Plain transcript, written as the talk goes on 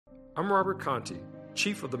I'm Robert Conti,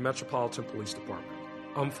 Chief of the Metropolitan Police Department.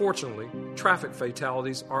 Unfortunately, traffic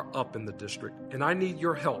fatalities are up in the district, and I need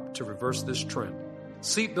your help to reverse this trend.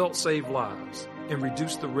 Seatbelts save lives and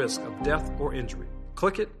reduce the risk of death or injury.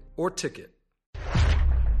 Click it or ticket.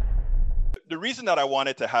 The reason that I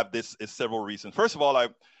wanted to have this is several reasons. First of all,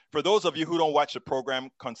 for those of you who don't watch the program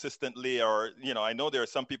consistently, or, I know there are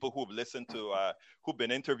some people who've listened to, who've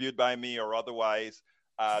been interviewed by me or otherwise,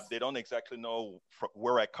 they don't exactly know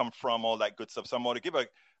where I come from, all that good stuff. So I'm going to give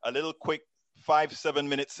a little quick 5-7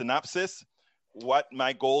 minute synopsis, what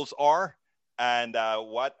my goals are, and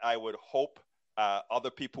what I would hope other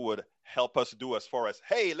people would help us do as far as,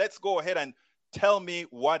 hey, let's go ahead and tell me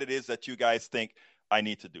what it is that you guys think I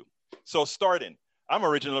need to do. So starting, I'm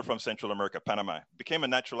originally from Central America, Panama. Became a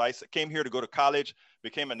naturalized, came here to go to college,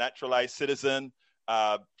 became a naturalized citizen.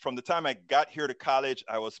 From the time I got here to college,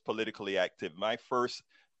 I was politically active. My first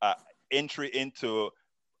entry into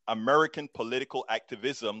American political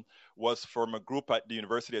activism was from a group at the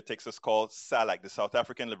University of Texas called SALAC, the South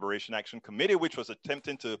African Liberation Action Committee, which was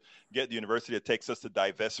attempting to get the University of Texas to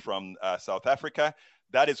divest from South Africa.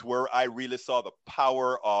 That is where I really saw the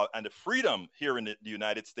power and the freedom here in the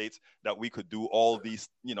United States that we could do all these,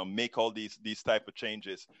 make all these type of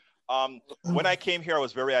changes. When I came here, I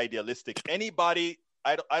was very idealistic. Anybody,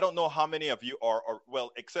 I don't know how many of you are,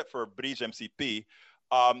 well, except for Bridge MCP,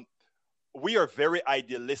 we are very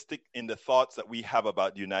idealistic in the thoughts that we have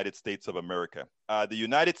about the United States of America. The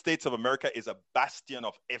United States of America is a bastion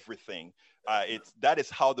of everything. That is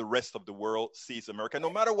how the rest of the world sees America. No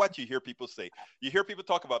matter what you hear people say, you hear people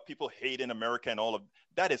talk about people hating America and all of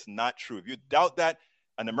that is not true. If you doubt that,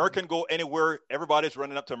 an American go anywhere, everybody's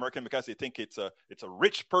running up to American because they think it's a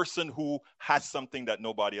rich person who has something that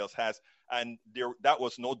nobody else has. And that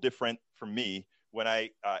was no different for me when I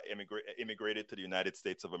immigrated to the United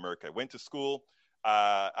States of America. I went to school.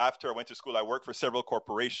 After I went to school, I worked for several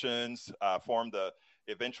corporations,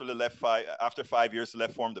 eventually left after 5 years,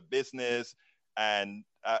 formed a business. And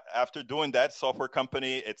after doing that, software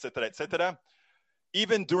company, et cetera, et cetera.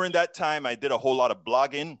 Even during that time, I did a whole lot of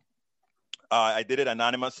blogging. I did it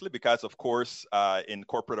anonymously because, of course, in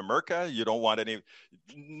corporate America, you don't want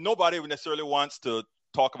nobody necessarily wants to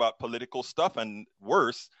talk about political stuff, and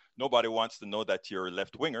worse, nobody wants to know that you're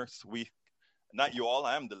left-wingers. Not you all,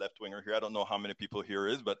 I am the left-winger here. I don't know how many people here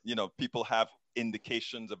is, but people have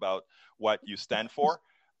indications about what you stand for.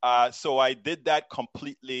 So I did that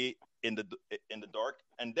completely in the dark.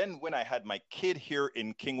 And then when I had my kid here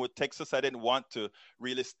in Kingwood, Texas, I didn't want to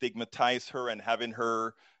really stigmatize her and having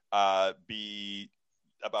her be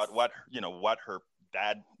about what her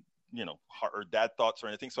dad, her dad thoughts or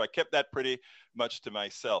anything. So I kept that pretty much to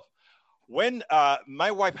myself. When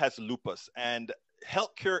my wife has lupus, and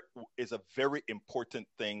healthcare is a very important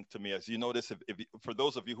thing to me. As you notice, for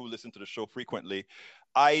those of you who listen to the show frequently,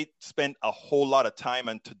 I spend a whole lot of time,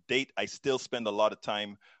 and to date, I still spend a lot of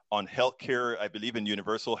time on healthcare. I believe in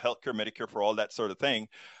universal healthcare, Medicare for all, that sort of thing.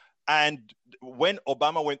 And when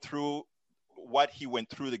Obama went through what he went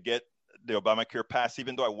through to get the Obamacare passed,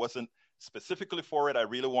 even though I wasn't specifically for it, I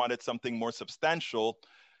really wanted something more substantial.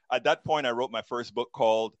 At that point, I wrote my first book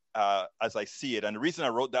called As I See It. And the reason I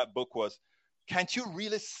wrote that book was, can't you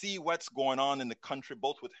really see what's going on in the country,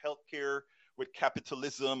 both with healthcare, with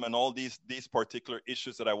capitalism, and all these particular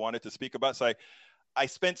issues that I wanted to speak about? So I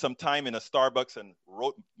spent some time in a Starbucks and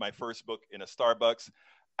wrote my first book in a Starbucks,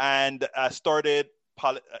 and started,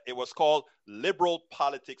 it was called Liberal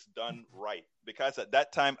Politics Done Right, because at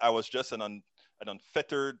that time I was just an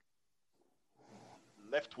unfettered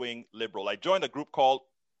left-wing liberal. I joined a group called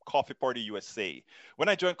Coffee Party USA. When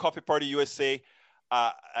I joined Coffee Party USA,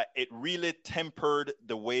 it really tempered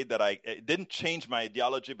the way that it didn't change my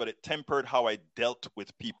ideology, but it tempered how I dealt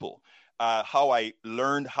with people, how I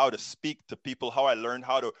learned how to speak to people, how I learned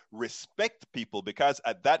how to respect people, because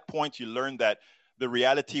at that point you learn that the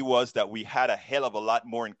reality was that we had a hell of a lot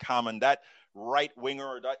more in common. That right-winger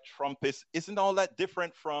or that Trumpist isn't all that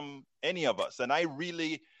different from any of us. And I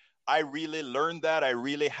really learned that. I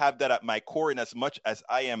really have that at my core. And as much as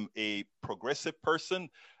I am a progressive person,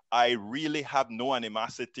 I really have no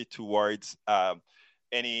animosity towards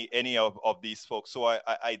any of these folks. So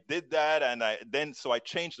I did that. And so I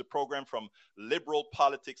changed the program from Liberal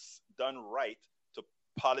Politics Done Right to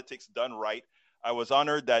Politics Done Right. I was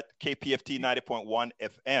honored that KPFT 90.1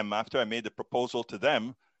 FM, after I made the proposal to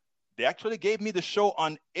them, they actually gave me the show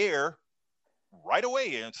on air right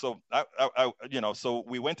away. And so, so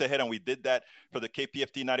we went ahead and we did that for the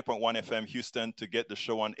KPFT 90.1 FM Houston to get the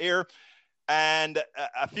show on air. And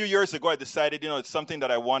a few years ago, I decided, it's something that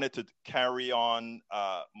I wanted to carry on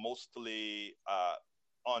mostly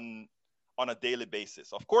on on a daily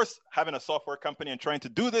basis. Of course, having a software company and trying to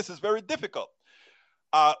do this is very difficult.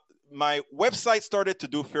 My website started to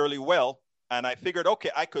do fairly well, and I figured,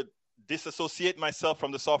 okay, I could disassociate myself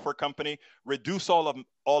from the software company, reduce all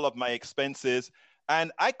of my expenses,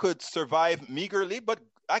 and I could survive meagerly, but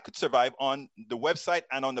I could survive on the website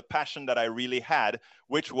and on the passion that I really had,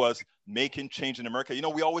 which was making change in America. You know,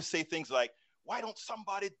 we always say things like, why don't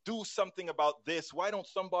somebody do something about this? Why don't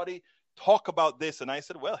somebody talk about this? And I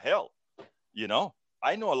said, well, hell, you know,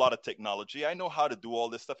 I know a lot of technology. I know how to do all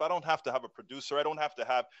this stuff. I don't have to have a producer. I don't have to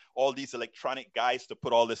have all these electronic guys to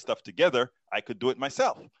put all this stuff together. I could do it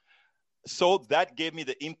myself. So that gave me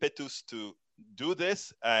the impetus to do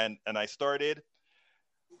this. And I started.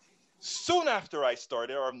 Soon after I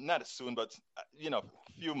started, or not as soon, but, you know,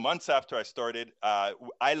 a few months after I started,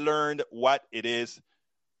 I learned what it is.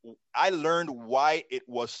 I learned why it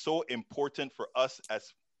was so important for us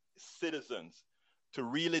as citizens to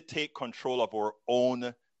really take control of our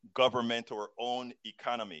own government, our own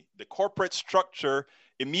economy. The corporate structure,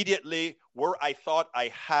 immediately where I thought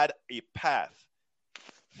I had a path,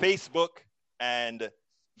 Facebook and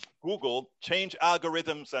Google change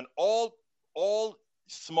algorithms, and all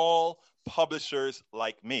small publishers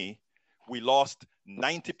like me, we lost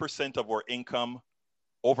 90% of our income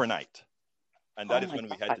overnight. And that is when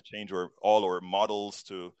we had to change all our models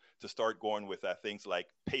to start going with things like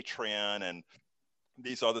Patreon and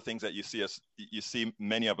these other things that you see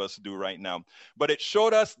many of us do right now. But it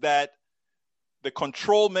showed us that the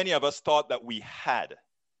control many of us thought that we had,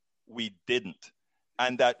 we didn't.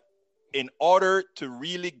 And that in order to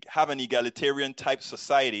really have an egalitarian type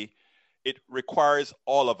society, it requires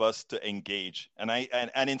all of us to engage.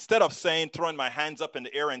 And instead of throwing my hands up in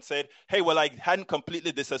the air and said, hey, well, I hadn't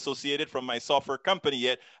completely disassociated from my software company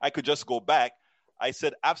yet, I could just go back. I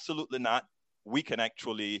said, absolutely not. We can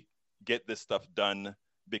actually get this stuff done,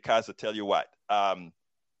 because I tell you what,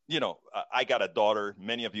 you know, I got a daughter,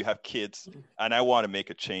 many of you have kids, and I want to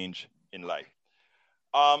make a change in life.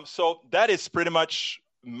 So that is pretty much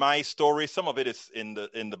my story. Some of it is in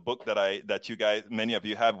the book that you guys, many of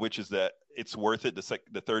you have, which is that It's Worth It,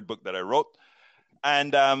 the third book that I wrote.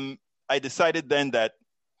 And I decided then that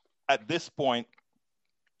at this point,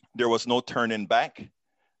 there was no turning back.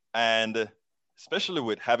 And especially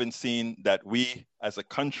with having seen that we as a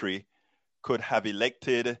country could have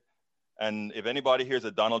elected, and if anybody here is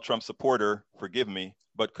a Donald Trump supporter, forgive me,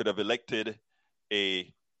 but could have elected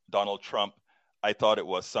a Donald Trump, I thought it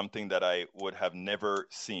was something that I would have never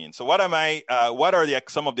seen. So what are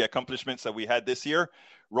some of the accomplishments that we had this year?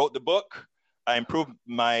 Wrote the book. I improved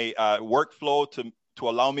my workflow to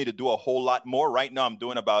allow me to do a whole lot more. Right now, I'm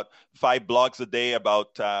doing about 5 blogs a day,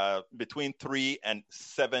 about between 3 and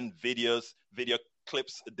 7 video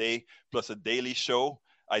clips a day, plus a daily show.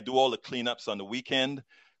 I do all the cleanups on the weekend.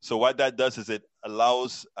 So what that does is it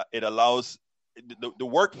allows the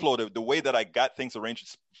workflow, the way that I got things arranged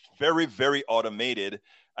is very, very automated,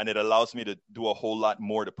 and it allows me to do a whole lot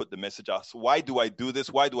more to put the message out. So why do I do this?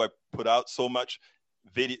 Why do I put out so many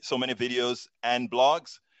videos and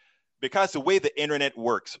blogs? Because the way the internet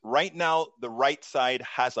works, right now, the right side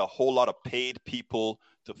has a whole lot of paid people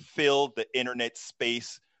to fill the internet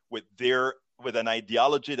space with an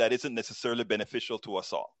ideology that isn't necessarily beneficial to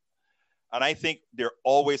us all. And I think there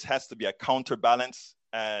always has to be a counterbalance.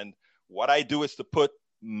 And what I do is to put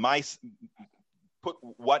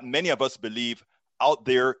what many of us believe out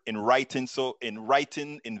there in writing. So in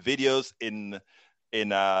writing, in videos, in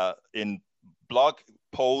blog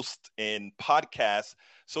posts, in podcasts,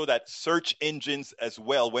 so that search engines as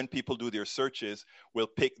well, when people do their searches, will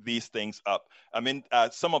pick these things up. I mean,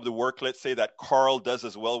 some of the work, let's say, that Carl does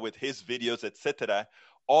as well with his videos, etc.,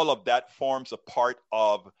 all of that forms a part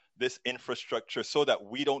of this infrastructure, so that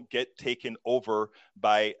we don't get taken over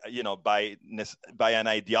by an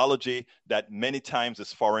ideology that many times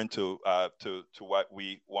is foreign to what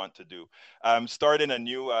we want to do. I'm starting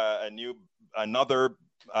another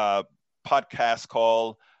podcast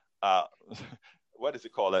called what is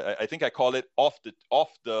it called? I think I call it off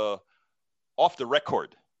the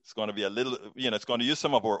record. It's going to be a little, it's going to use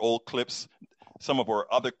some of our old clips, some of our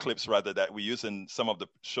other clips rather, that we use in some of the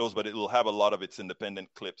shows, but it will have a lot of its independent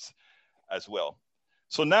clips as well.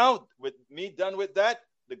 So now, with me done with that,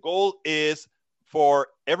 the goal is for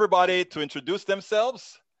everybody to introduce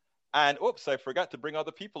themselves. And oops, I forgot to bring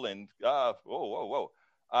other people in. Whoa.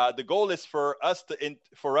 The goal is for us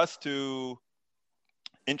to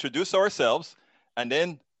introduce ourselves and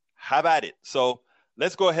then have at it. So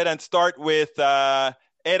let's go ahead and start with Ed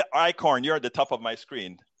Eichhorn. You're at the top of my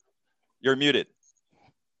screen. You're muted.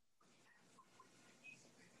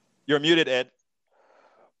 You're muted, Ed.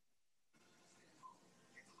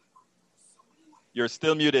 You're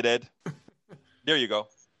still muted, Ed. There you go.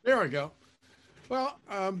 There we go. Well,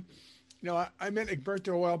 I met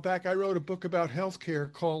Egberto a while back. I wrote a book about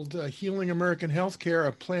healthcare called Healing American Healthcare,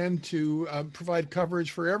 a plan to provide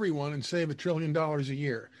coverage for everyone and save $1 trillion a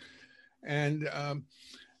year. And,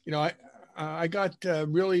 I got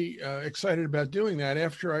really excited about doing that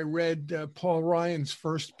after I read Paul Ryan's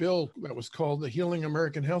first bill that was called the Healing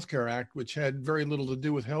American Healthcare Act, which had very little to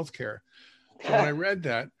do with healthcare. So when I read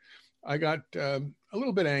that, I got a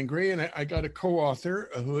little bit angry, and I got a co-author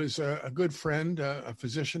who is a good friend, a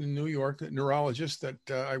physician in New York, a neurologist that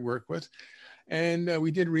I work with. And we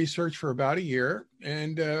did research for about a year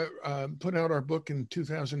and put out our book in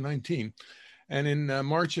 2019. And in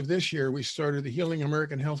March of this year, we started the Healing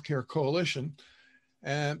American Healthcare Coalition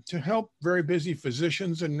to help very busy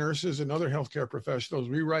physicians and nurses and other healthcare professionals.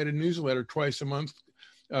 We write a newsletter twice a month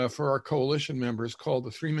for our coalition members called the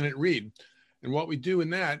 3-Minute Read. And what we do in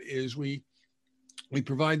that is we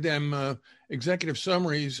provide them executive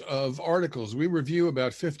summaries of articles. We review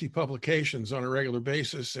about 50 publications on a regular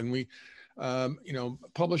basis, and we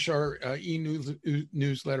publish our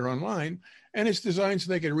e-newsletter online. And it's designed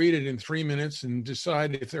so they can read it in 3 minutes and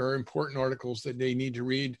decide if there are important articles that they need to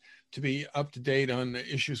read to be up to date on the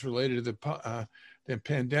issues related to the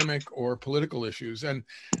pandemic or political issues. And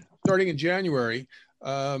starting in January,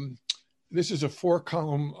 this is a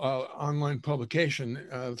 4-column online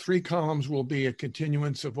publication. 3 columns will be a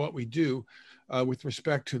continuance of what we do with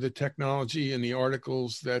respect to the technology and the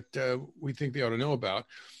articles that we think they ought to know about.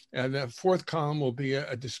 And the 4th column will be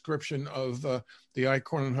a description of the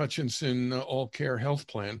Eichhorn and Hutchinson All Care Health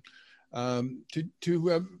Plan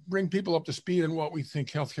to bring people up to speed on what we think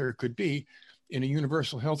healthcare could be in a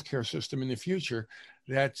universal healthcare system in the future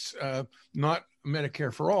that's not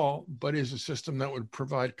Medicare for all, but is a system that would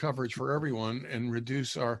provide coverage for everyone and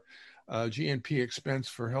reduce our GNP expense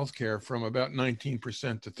for healthcare from about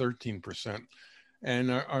 19% to 13%.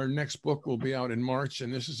 And our next book will be out in March,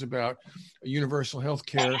 and this is about universal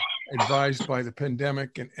healthcare advised by the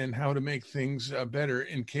pandemic and how to make things better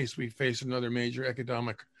in case we face another major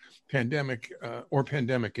economic pandemic or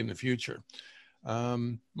pandemic in the future.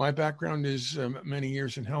 My background is many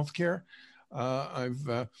years in healthcare.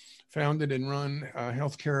 I've founded and run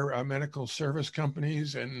healthcare medical service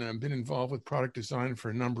companies and been involved with product design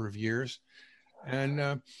for a number of years. And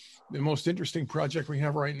the most interesting project we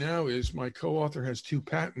have right now is my co-author has 2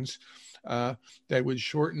 patents that would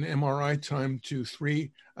shorten MRI time to 3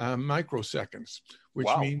 microseconds, which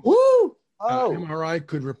means MRI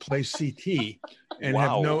could replace CT and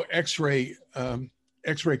have no X-ray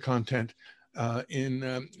content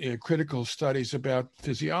in critical studies about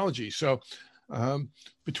physiology. So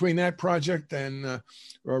between that project and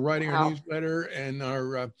we're writing our newsletter and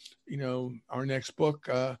our next book,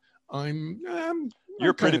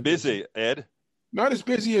 You're pretty busy, Ed. Not as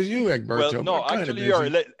busy as you, Egberto. Well, no, actually you are.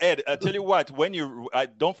 Ed, I tell you what,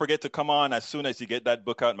 don't forget to come on as soon as you get that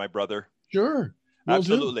book out, my brother. Sure.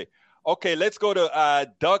 Absolutely. Okay, let's go to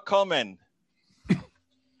Doug Coleman.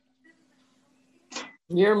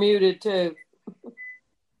 You're muted too.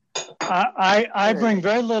 I bring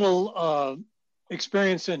very little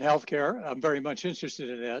experience in healthcare. I'm very much interested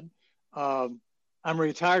in it. I'm a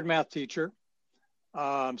retired math teacher.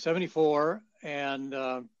 I'm 74, and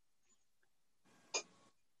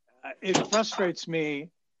it frustrates me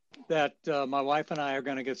that my wife and I are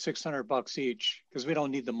going to get $600 each because we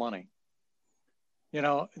don't need the money. You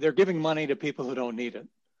know, they're giving money to people who don't need it.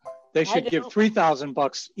 They should give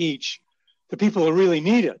 $3,000 each to people who really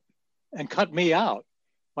need it and cut me out.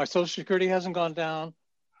 My Social Security hasn't gone down.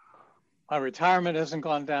 My retirement hasn't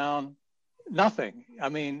gone down. Nothing. I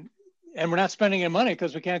mean, and we're not spending any money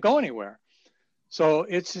because we can't go anywhere. So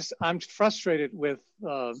it's just, I'm frustrated with,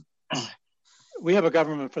 we have a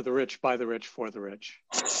government for the rich, by the rich, for the rich.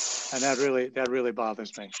 And that really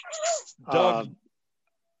bothers me. Doug,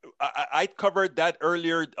 I covered that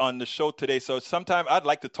earlier on the show today. So sometime I'd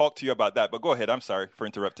like to talk to you about that, but go ahead. I'm sorry for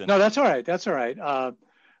interrupting. No, that's all right. That's all right.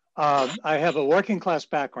 I have a working class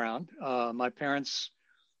background. My parents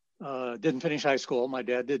didn't finish high school. My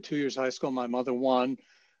dad did 2 years high school. My mother 1,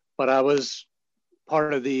 but I was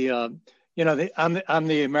part of the, I'm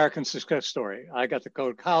the American success story. I got to go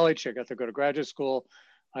to college. I got to go to graduate school.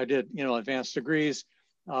 I did, advanced degrees,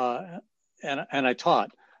 and I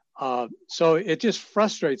taught. So it just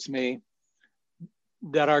frustrates me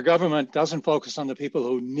that our government doesn't focus on the people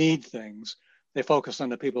who need things. They focus on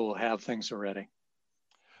the people who have things already.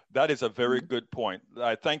 That is a very good point.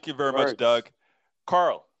 Thank you very much, Doug.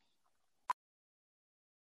 Carl.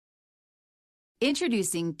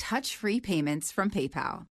 Introducing touch-free payments from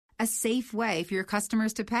PayPal, a safe way for your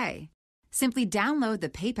customers to pay. Simply download the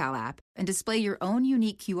PayPal app and display your own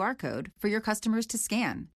unique QR code for your customers to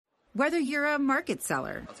scan. Whether you're a market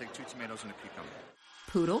seller, I'll take 2 tomatoes and a cucumber,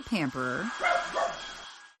 poodle pamperer,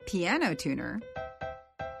 piano tuner,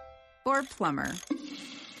 or plumber,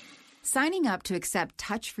 signing up to accept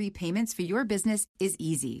touch-free payments for your business is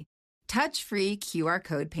easy. Touch-free QR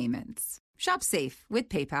code payments. Shop safe with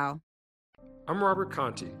PayPal. I'm Robert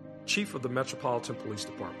Conti, Chief of the Metropolitan Police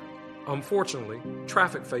Department. Unfortunately,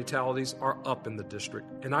 traffic fatalities are up in the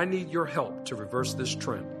district, and I need your help to reverse this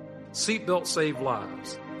trend. Seatbelts save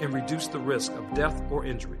lives and reduce the risk of death or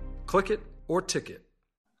injury. Click it or ticket.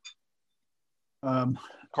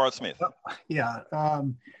 Carl Smith. Yeah.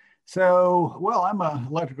 So, I'm an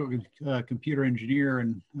electrical computer engineer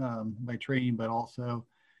and by training, but also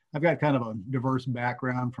I've got kind of a diverse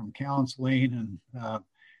background from counseling and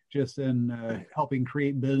just in helping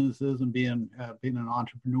create businesses and being an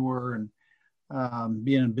entrepreneur and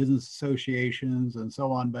being in business associations and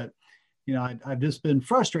so on. But, I've just been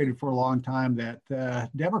frustrated for a long time that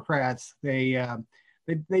Democrats, they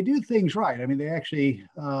do things right. I mean, they actually,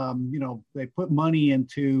 they put money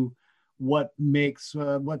into what makes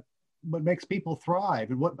people thrive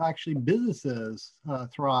and what actually businesses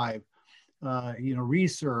thrive.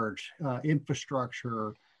 Research,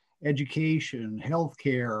 infrastructure, education,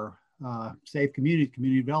 healthcare, safe community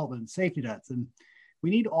development, safety nets, and we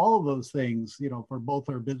need all of those things, for both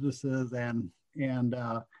our businesses and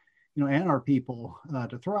our people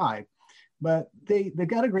to thrive. But they've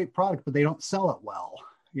got a great product, but they don't sell it well,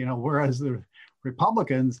 whereas the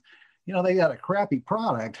Republicans, they got a crappy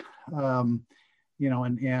product, and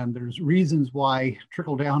there's reasons why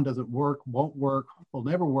trickle down doesn't work, won't work, will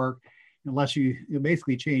never work unless you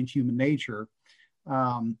basically change human nature.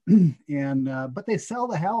 But they sell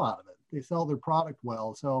the hell out of it. They sell their product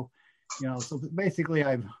well. So basically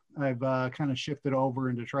I've kind of shifted over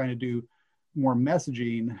into trying to do more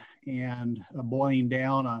messaging and boiling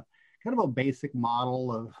down a kind of a basic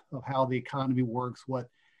model of how the economy works, what,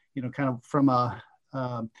 kind of from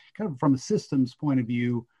a systems point of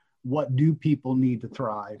view, what do people need to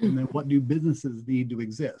thrive? And then what do businesses need to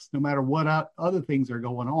exist? No matter what other things are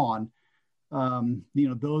going on,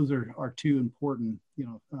 those are two important,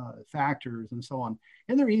 factors and so on.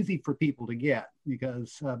 And they're easy for people to get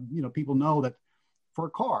because, people know that for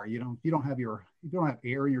a car, you don't have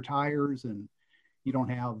air in your tires and you don't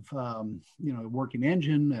have, a working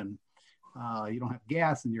engine and you don't have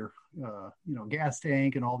gas in your, gas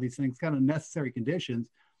tank and all these things, kind of necessary conditions.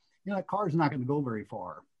 That car's not going to go very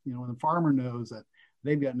far, and the farmer knows that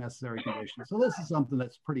they've got necessary conditions. So this is something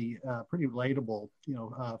that's pretty relatable,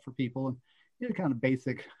 for people, and kind of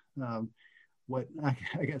basic, what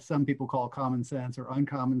I guess some people call common sense or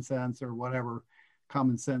uncommon sense or whatever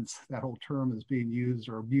common sense, that whole term is being used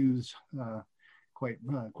or abused quite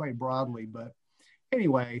broadly. But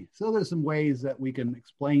anyway, so there's some ways that we can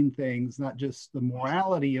explain things, not just the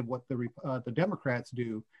morality of what the Democrats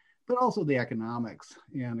do, but also the economics,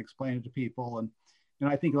 and explain it to people. And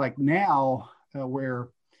I think like now where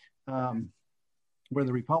the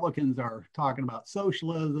Republicans are talking about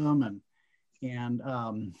socialism and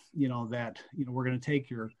that we're going to take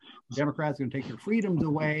Democrats are going to take your freedoms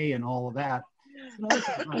away and all of that. This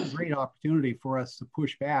is a great opportunity for us to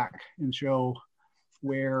push back and show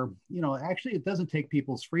where actually it doesn't take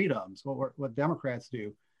people's freedoms. What Democrats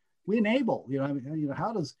do, we enable.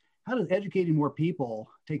 How does educating more people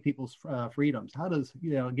take people's freedoms? How does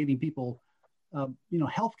getting people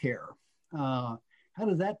health care? How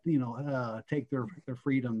does that take their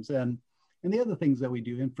freedoms? And the other things that we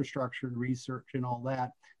do, infrastructure and research and all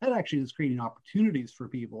that actually is creating opportunities for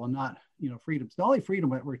people and not, freedoms. The only freedom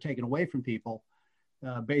that we're taking away from people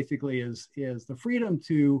basically is the freedom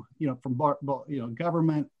to, from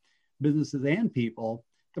government, businesses, and people,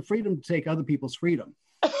 the freedom to take other people's freedom.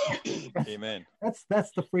 Amen. That's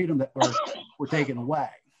the freedom that we're taking away,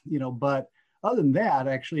 but other than that,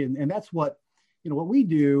 actually, and that's what, what we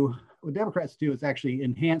do, what Democrats do is actually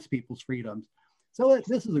enhance people's freedoms. So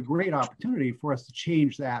this is a great opportunity for us to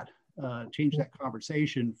change that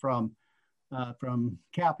conversation from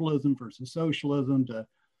capitalism versus socialism to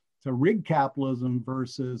rigged capitalism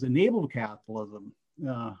versus enabled capitalism,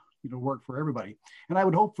 work for everybody. And I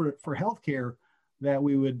would hope for healthcare that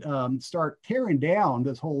we would start tearing down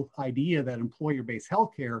this whole idea that employer-based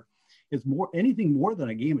healthcare is anything more than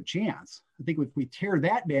a game of chance. I think if we tear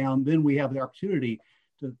that down, then we have the opportunity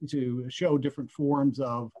to show different forms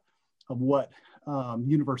of what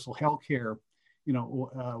universal healthcare,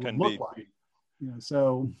 would look like.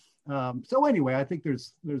 So anyway, I think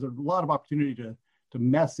there's a lot of opportunity to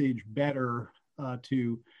message better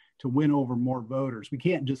to win over more voters. We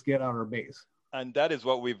can't just get out our base. And that is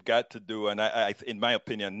what we've got to do. And I in my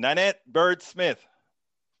opinion, Nanette Bird Smith.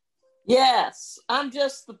 Yes, I'm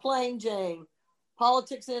just the plain Jane.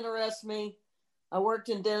 Politics interests me. I worked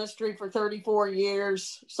in dentistry for 34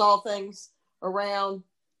 years, saw things around,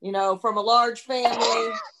 from a large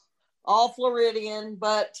family, all Floridian,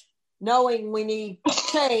 but knowing we need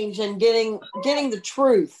change and getting the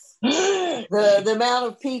truth. The amount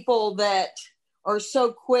of people that are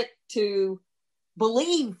so quick to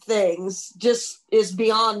believe things just is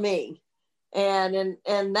beyond me. And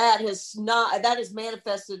that has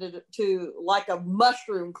manifested to like a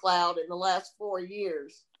mushroom cloud in the last 4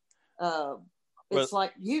 years. It's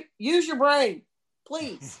like, use your brain,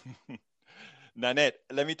 please. Nanette,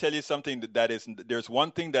 let me tell you something there's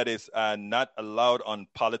one thing that is not allowed on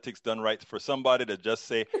Politics Done Right for somebody to just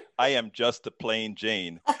say, I am just a plain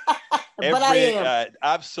Jane. But I am.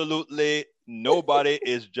 Absolutely nobody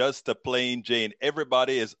is just a plain Jane.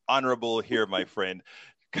 Everybody is honorable here, my friend.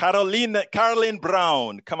 Caroline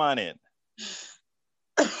Brown, come on in.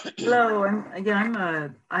 Hello,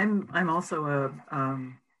 I'm also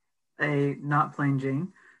a not plain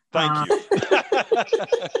Jane. Thank you.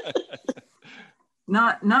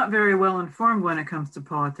 Not very well informed when it comes to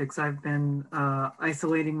politics. I've been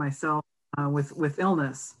isolating myself with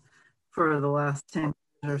illness for the last 10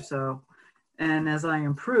 years or so, and as I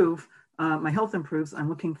improve, my health improves. I'm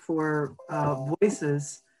looking for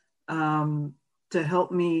voices to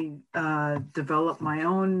help me develop my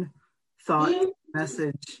own thought,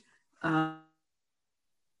 message,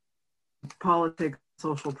 politics,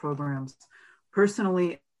 social programs.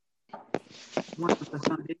 Personally, one of the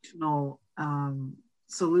foundational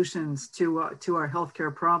solutions to our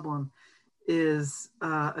healthcare problem is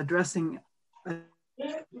addressing.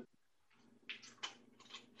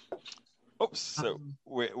 Oops! So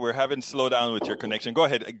we're having slow down with your connection. Go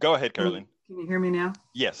ahead, Caroline. Can you hear me now?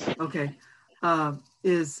 Yes. Okay.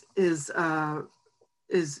 Is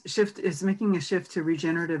making a shift to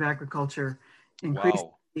regenerative agriculture,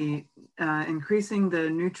 increasing the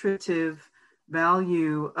nutritive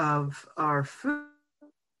value of our food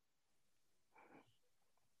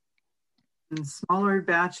in smaller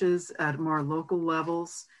batches at more local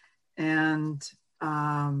levels, and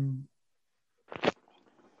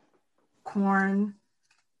corn,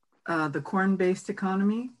 the corn-based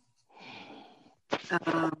economy.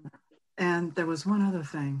 And there was one other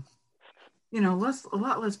thing, a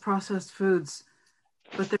lot less processed foods,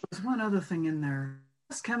 but there was one other thing in there: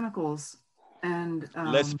 less chemicals and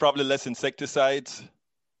probably less insecticides.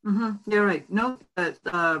 Yeah, right. No,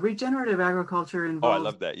 regenerative agriculture involves. Oh, I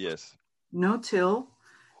love that. Yes. No till,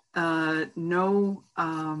 no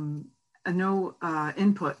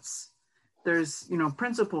inputs. There's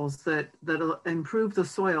principles that improve the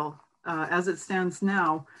soil. As it stands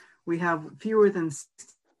now, we have fewer than 6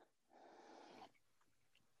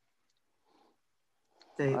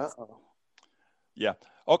 states. Uh-oh. Yeah.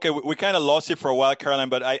 Okay, we kind of lost you for a while, Caroline,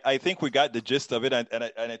 but I think we got the gist of it. And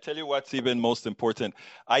I tell you what's even most important.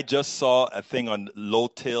 I just saw a thing on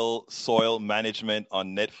low-till soil management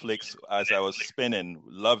on Netflix as I was spinning.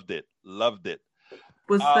 Loved it.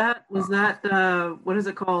 Was that what is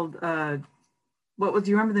it called? Do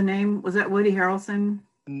you remember the name? Was that Woody Harrelson?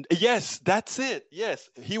 Yes, that's it. Yes,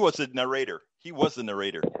 he was the narrator. You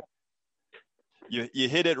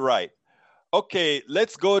hit it right. Okay,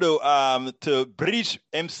 let's go to British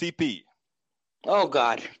MCP. Oh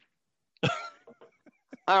God.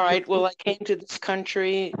 All right. Well, I came to this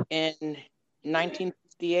country in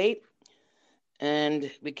 1958,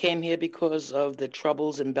 and we came here because of the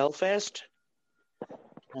troubles in Belfast.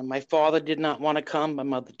 And my father did not want to come. My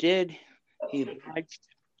mother did. He obliged.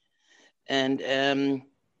 And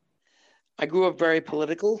I grew up very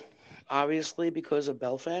political, obviously, because of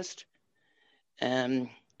Belfast. And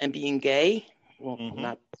being gay, well,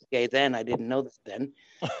 not gay then, I didn't know that then.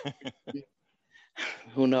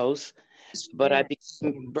 Who knows? But I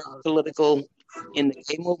became very political in the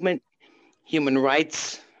gay movement, human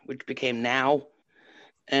rights, which became NOW,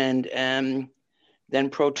 and then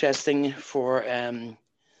protesting for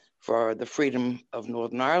the freedom of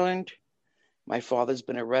Northern Ireland. My father's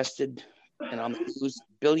been arrested and on the news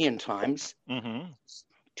a billion times.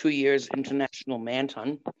 2 years international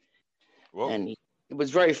manhunt. Whoa. And it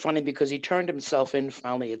was very funny because he turned himself in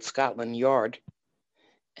finally at Scotland Yard.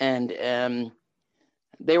 And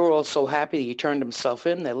they were all so happy he turned himself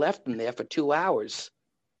in. They left him there for 2 hours.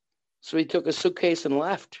 So he took a suitcase and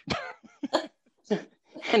left.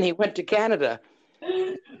 And he went to Canada.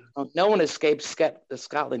 No one escaped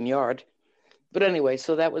Scotland Yard. But anyway,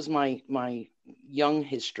 so that was my young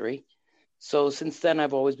history. So since then,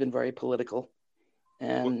 I've always been very political.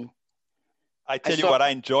 And I tell you what,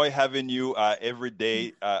 I enjoy having you every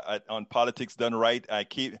day on Politics Done Right.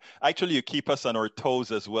 You keep us on our toes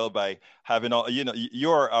as well by having all.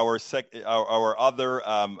 You're our other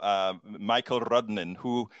Michael Rudnan,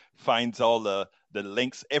 who finds all the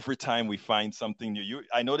links every time we find something new.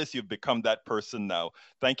 I notice you've become that person now.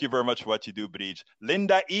 Thank you very much for what you do, Bridge.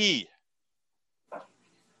 Linda E.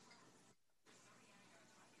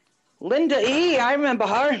 Linda E. I remember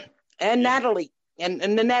her, and Natalie, and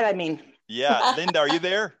Nanette. I mean. Yeah, Linda, are you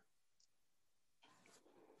there?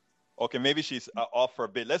 Okay, maybe she's off for a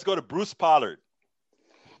bit. Let's go to Bruce Pollard.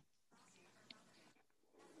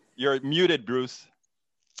 You're muted, Bruce.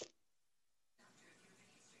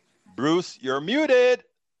 Bruce, you're muted.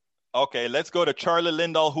 Okay, let's go to Charlie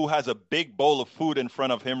Lindahl, who has a big bowl of food in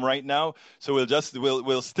front of him right now. So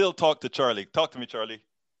we'll still talk to Charlie. Talk to me, Charlie.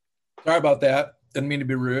 Sorry about that. Didn't mean to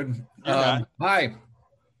be rude. Hi.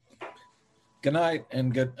 Good night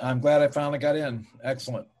and good. I'm glad I finally got in.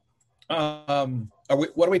 Excellent. What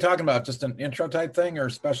are we talking about? Just an intro type thing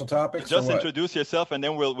or special topics? Just introduce yourself, and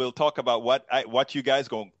then we'll talk about what you guys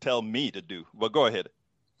gonna tell me to do. Well, go ahead.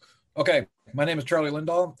 Okay, my name is Charlie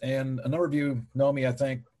Lindahl, and a number of you know me, I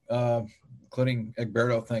think, including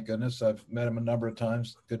Egberto. Thank goodness, I've met him a number of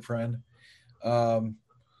times. Good friend. Let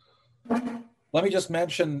me just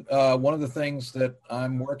mention one of the things that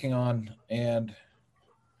I'm working on, and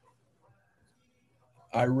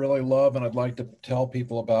I really love, and I'd like to tell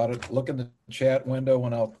people about it. Look in the chat window,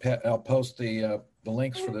 and I'll post the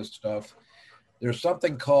links for this stuff. There's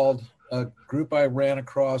something called a group I ran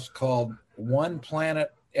across called One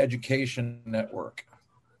Planet Education Network,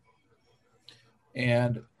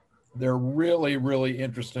 and they're really, really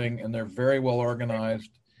interesting, and they're very well organized.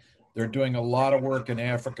 They're doing a lot of work in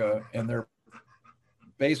Africa, and their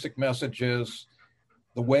basic message is,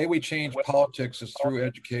 the way we change politics is through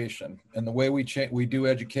education, and the way we do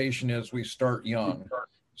education is we start young.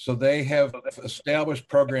 So they have established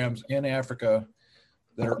programs in Africa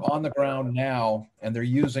that are on the ground now, and they're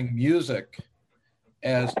using music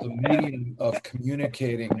as the medium of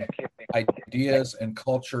communicating ideas and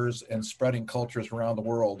cultures and spreading cultures around the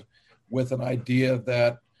world, with an idea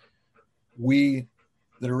that we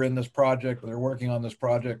that are in this project, that are working on this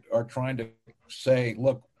project, are trying to say,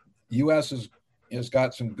 look, U.S. has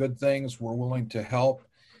got some good things. We're willing to help,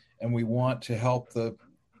 and we want to help the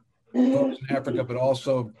folks in Africa, but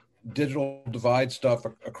also digital divide stuff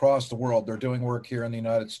across the world. They're doing work here in the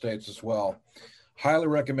United States as well. Highly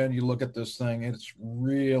recommend you look at this thing. It's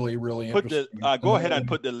really, really interesting. Go ahead and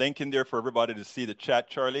put the link in there for everybody to see the chat,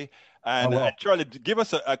 Charlie. And Charlie, give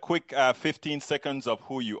us a quick 15 seconds of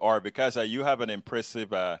who you are, because you have an impressive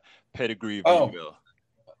pedigree, if you will.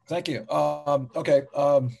 Thank you.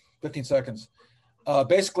 15 seconds.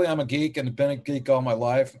 Basically, I'm a geek and have been a geek all my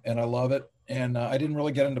life, and I love it. And I didn't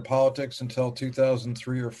really get into politics until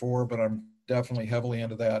 2003 or 4, but I'm definitely heavily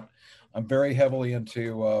into that. I'm very heavily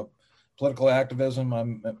into political activism.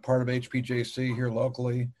 I'm part of HPJC here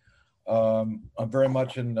locally. I'm very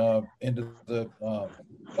much into the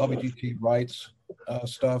LGBT rights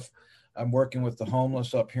stuff. I'm working with the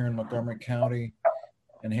homeless up here in Montgomery County,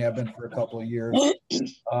 and have been for a couple of years.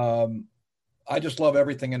 I just love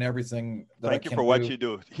everything and everything that Thank you for what you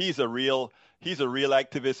do. He's a real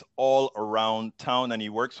activist all around town, and he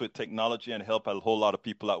works with technology and help a whole lot of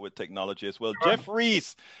people out with technology as well. Jeff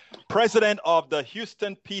Reese, president of the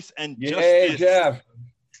Houston Peace and Justice. Hey, Jeff.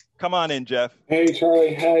 Come on in, Jeff. Hey,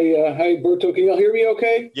 Charlie. Hi, Berto. Can y'all hear me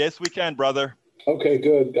okay? Yes, we can, brother. Okay,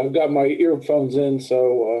 good. I've got my earphones in,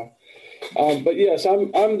 so... but yes,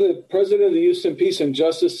 I'm the president of the Houston Peace and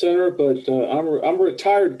Justice Center, but I'm a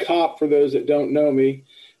retired cop for those that don't know me.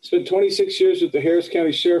 Spent 26 years with the Harris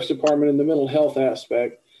County Sheriff's Department in the mental health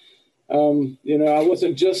aspect. I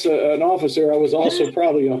wasn't just an officer. I was also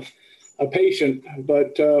probably a patient,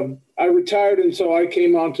 but I retired, and so I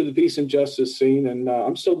came onto the peace and justice scene, and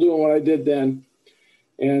I'm still doing what I did then.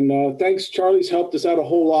 And thanks, Charlie's helped us out a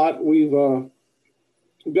whole lot. We've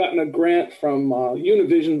gotten a grant from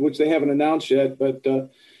Univision, which they haven't announced yet, but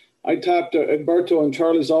I tapped Egberto, and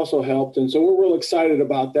Charlie's also helped. And so we're real excited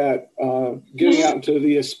about that, getting out into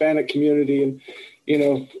the Hispanic community and,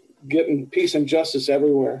 getting peace and justice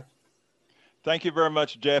everywhere. Thank you very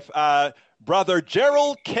much, Jeff. Brother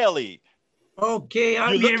Gerald Kelly. Okay.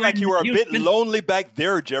 You look like you were a bit lonely back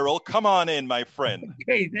there, Gerald. Come on in, my friend.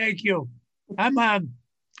 Okay, thank you. I'm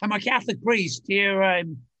a Catholic priest here.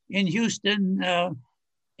 I'm in Houston,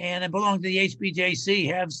 and I belong to the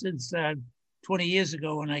HPJC, have since 20 years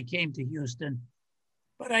ago when I came to Houston.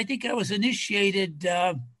 But I think I was initiated,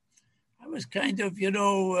 I was kind of,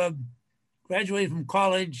 graduated from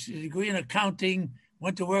college, a degree in accounting,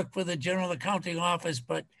 went to work for the General Accounting Office,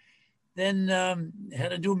 but then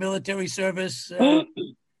had to do military service,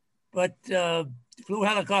 but flew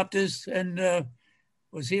helicopters and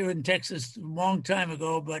was here in Texas a long time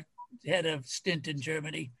ago, but had a stint in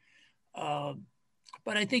Germany.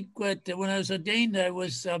 But I think when I was ordained, I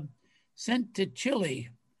was sent to Chile.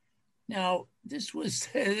 Now, this was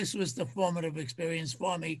the formative experience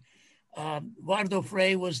for me. Eduardo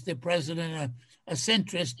Frei was the president, a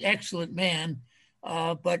centrist, excellent man,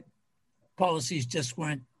 but policies just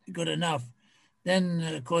weren't good enough. Then,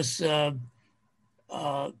 of course,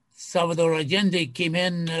 Salvador Allende came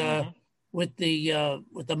in with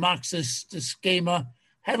the Marxist schema.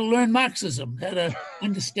 Had to learn Marxism, had to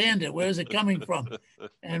understand it. Where is it coming from,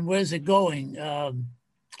 and where's it going?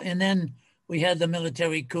 And then we had the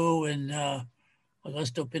military coup, and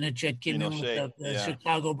Augusto Pinochet came in with the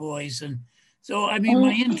Chicago Boys, and so I mean,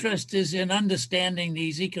 my interest is in understanding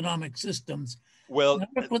these economic systems. Well, I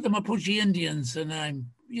work with the Mapuche Indians, and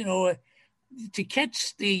I'm to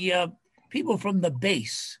catch the people from the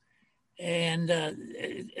base, and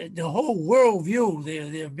the whole worldview,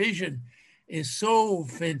 their vision is so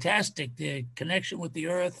fantastic, their connection with the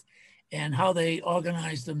earth and how they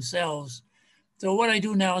organize themselves. So what I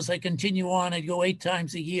do now is I continue on. I go 8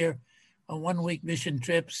 times a year on 1-week mission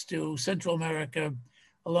trips to Central America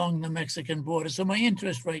along the Mexican border. So my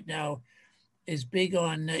interest right now is big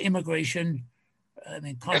on immigration. I'm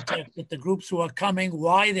in contact with the groups who are coming,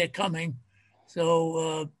 why they're coming.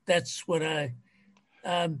 So that's what I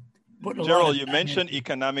Gerald, you mentioned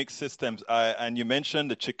economic systems, and you mentioned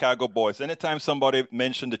the Chicago Boys. Anytime somebody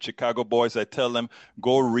mentioned the Chicago Boys, I tell them,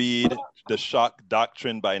 go read The Shock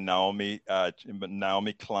Doctrine by Naomi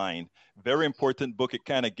Klein. Very important book. It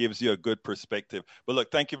kind of gives you a good perspective. But look,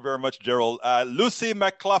 thank you very much, Gerald. Lucy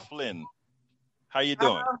McLaughlin, how you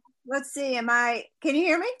doing? Let's see. Can you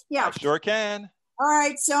hear me? Yeah. I sure can. All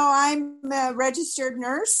right. So I'm a registered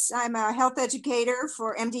nurse. I'm a health educator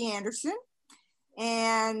for MD Anderson.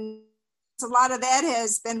 And a lot of that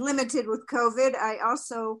has been limited with COVID. I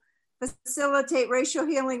also facilitate racial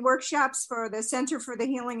healing workshops for the Center for the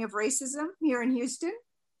Healing of Racism here in Houston.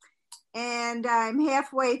 And I'm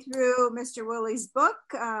halfway through Mr. Willie's book,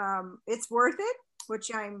 It's Worth It, which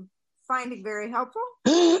I'm finding very helpful.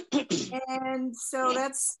 And so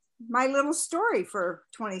that's my little story for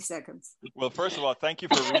 20 seconds. Well, first of all, thank you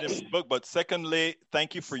for reading the book. But secondly,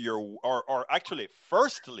 thank you for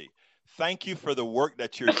firstly, thank you for the work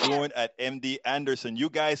that you're doing at MD Anderson. You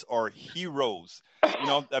guys are heroes. You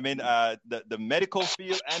know, I mean, the medical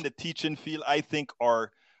field and the teaching field, I think,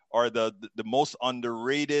 are the most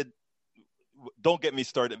underrated. Don't get me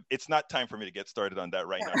started. It's not time for me to get started on that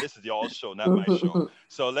right now. This is y'all's show, not my show.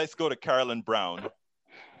 So let's go to Carolyn Brown.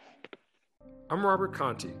 I'm Robert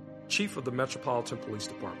Conti, Chief of the Metropolitan Police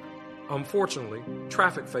Department. Unfortunately,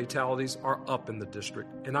 traffic fatalities are up in the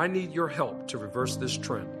district, and I need your help to reverse this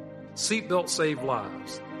trend. Seatbelts save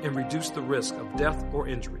lives and reduce the risk of death or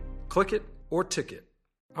injury. Click it or ticket.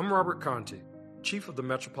 I'm Robert Conti, Chief of the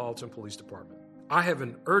Metropolitan Police Department. I have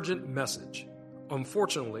an urgent message.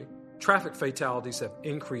 Unfortunately, traffic fatalities have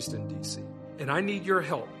increased in D.C., and I need your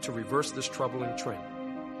help to reverse this troubling trend.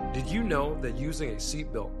 Did you know that using a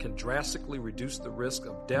seatbelt can drastically reduce the risk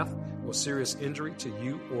of death or serious injury to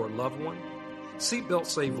you or a loved one? Seatbelts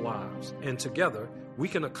save lives, and together we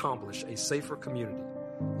can accomplish a safer community.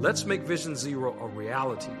 Let's make Vision Zero a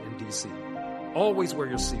reality in D.C. Always wear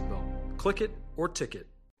your seatbelt. Click it or ticket.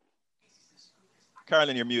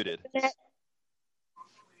 Carolyn, you're muted.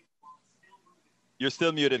 You're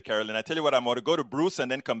still muted, Carolyn. I tell you what, I'm going to go to Bruce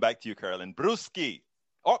and then come back to you, Carolyn. Bruce-ski.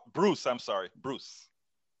 Oh, Bruce, I'm sorry. Bruce.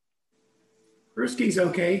 Brewski's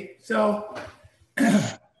okay. So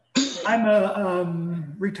I'm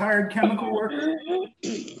a retired chemical worker.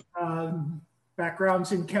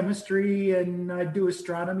 Backgrounds in chemistry, and I do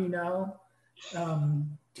astronomy now.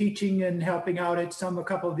 Teaching and helping out at a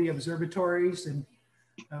couple of the observatories, and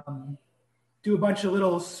do a bunch of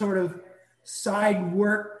little sort of side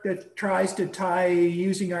work that tries to tie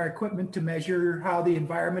using our equipment to measure how the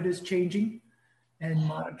environment is changing and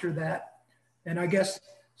monitor that. And I guess,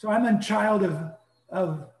 so I'm a child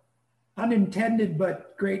of unintended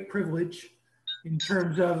but great privilege in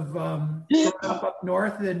terms of growing up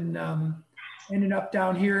north and ending up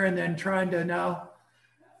down here, and then trying to now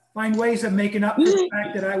find ways of making up for the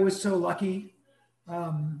fact that I was so lucky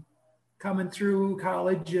coming through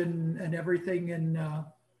college and everything, and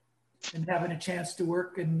having a chance to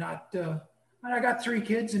work and not. And I got 3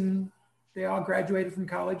 kids, and they all graduated from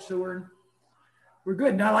college, so we're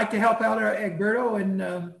good. And I like to help out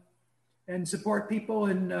Egberto and support people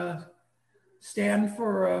and stand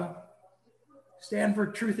for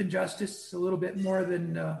truth and justice a little bit more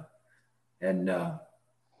than and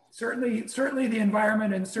certainly the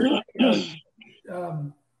environment, and certainly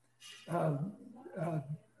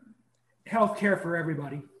health care for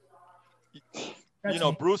everybody.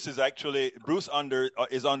 Bruce is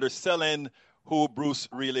underselling who Bruce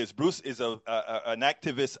really is. Bruce is an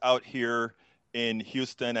activist out here in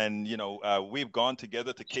Houston, and we've gone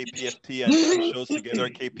together to KPFT and done shows together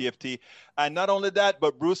at KPFT. And not only that,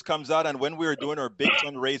 but Bruce comes out, and when we were doing our big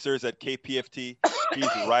fundraisers at KPFT,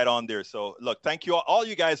 he's right on there. So look, thank you all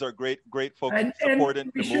you guys are great folks supporting.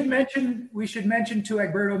 And we should mention too,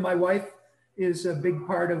 Egberto, my wife is a big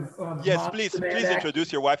part of yes, please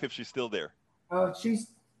introduce your wife if she's still there. She's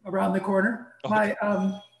around the corner. Okay.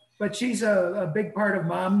 But she's a big part of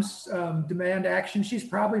Mom's Demand Action. She's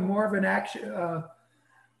probably more of an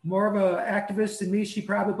activist than me. She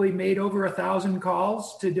probably made over 1,000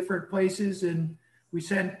 calls to different places, and we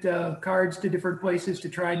sent cards to different places to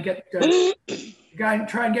try and get the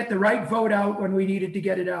right vote out when we needed to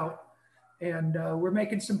get it out. And we're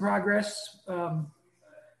making some progress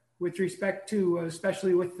with respect to,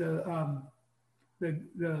 especially with the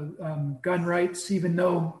gun rights, even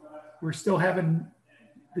though we're still having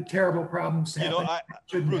the terrible problems.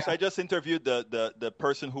 Bruce, I just interviewed the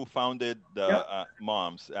person who founded the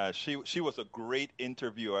Moms. She was a great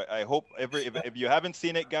interview. I hope if you haven't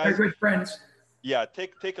seen it, guys. They're good friends. Yeah,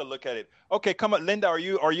 take a look at it. Okay, come on, Linda. Are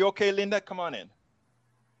you okay, Linda? Come on in.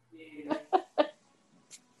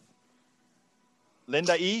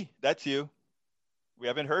 Linda E, that's you. We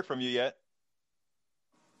haven't heard from you yet.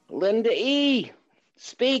 Linda E,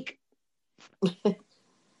 speak.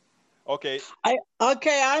 Okay.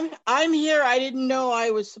 I'm here. I didn't know I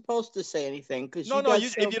was supposed to say anything because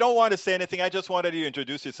if you don't want to say anything, I just wanted you to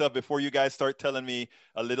introduce yourself before you guys start telling me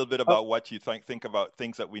a little bit about what you think about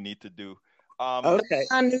things that we need to do. Okay.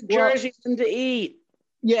 I'm New Jersey to eat.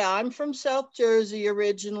 Yeah, I'm from South Jersey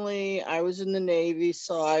originally. I was in the Navy,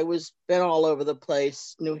 so I been all over the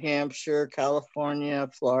place: New Hampshire, California,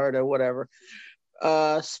 Florida, whatever.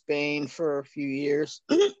 Spain for a few years.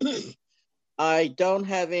 I don't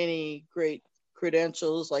have any great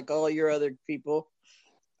credentials like all your other people.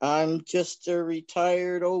 I'm just a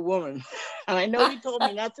retired old woman. And I know you told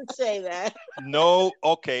me not to say that. No,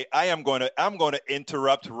 okay. I'm going to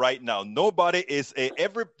interrupt right now. Nobody is and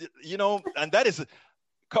that is,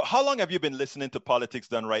 how long have you been listening to Politics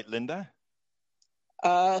Done Right, Linda?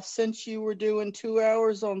 Since you were doing 2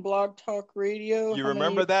 hours on Blog Talk Radio. You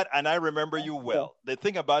remember that? And I remember you well. The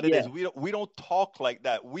thing about it is we don't talk like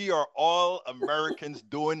that. We are all Americans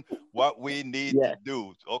doing what we need to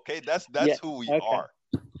do. Okay, that's who we are.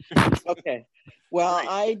 Okay. Well,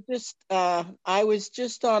 right. I was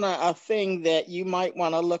just on a thing that you might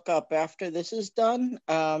want to look up after this is done.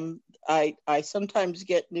 I sometimes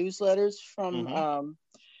get newsletters from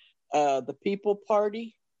the People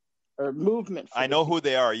Party. Or movement. I know who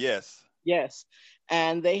they are. Yes. Yes.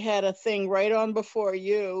 And they had a thing right on before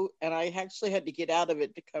you. And I actually had to get out of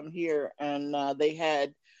it to come here. And they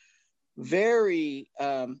had they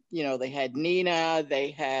had Nina, they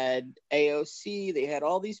had AOC, they had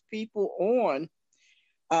all these people on.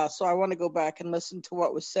 So I want to go back and listen to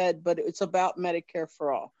what was said, but it's about Medicare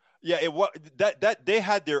for all. Yeah, it was that they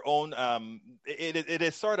had their own. It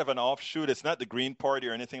is sort of an offshoot. It's not the Green Party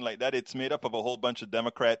or anything like that. It's made up of a whole bunch of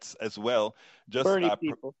Democrats as well, just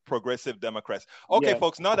progressive Democrats. Okay,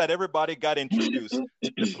 folks. Now that everybody got introduced,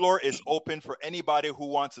 the floor is open for anybody who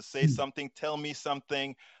wants to say something. Tell me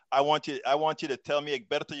something. I want you to tell me,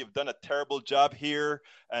 Egberto, you've done a terrible job here,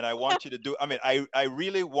 and I want you to do. I mean, I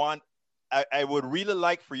would really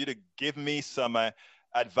like for you to give me some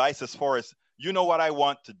advice as far as. You know what I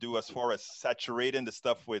want to do as far as saturating the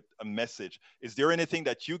stuff with a message. Is there anything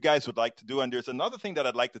that you guys would like to do? And there's another thing that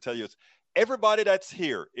I'd like to tell you is everybody that's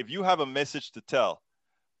here, if you have a message to tell,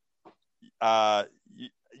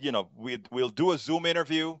 we'll do a Zoom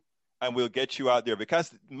interview and we'll get you out there,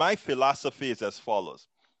 because my philosophy is as follows.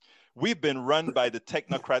 We've been run by the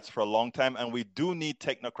technocrats for a long time, and we do need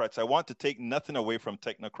technocrats. I want to take nothing away from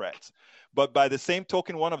technocrats. But by the same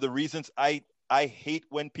token, one of the reasons I hate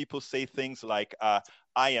when people say things like, I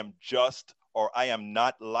am just, or I am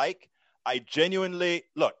not like. I genuinely,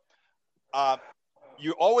 look,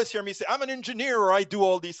 you always hear me say, I'm an engineer, or I do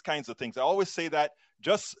all these kinds of things. I always say that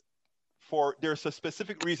just there's a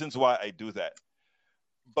specific reasons why I do that.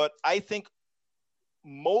 But I think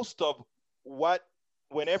most of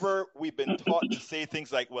whenever we've been taught to say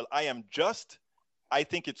things like, well, I am just, I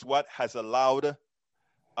think it's what has allowed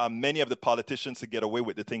many of the politicians to get away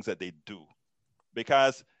with the things that they do.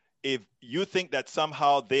 Because if you think that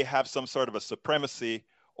somehow they have some sort of a supremacy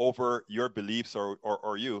over your beliefs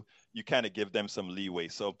or you kind of give them some leeway.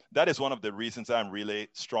 So that is one of the reasons I'm really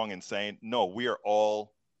strong in saying, no, we are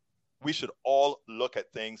all we should all look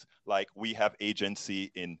at things like we have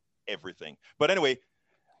agency in everything. But anyway,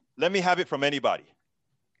 let me have it from anybody.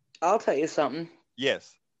 I'll tell you something.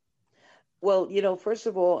 Yes. Well, first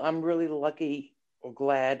of all, I'm really lucky or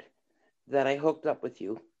glad that I hooked up with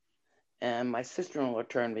you. And my sister-in-law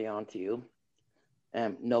turned me on to you.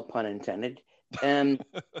 No pun intended. And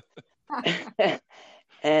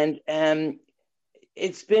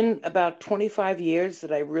it's been about 25 years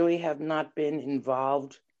that I really have not been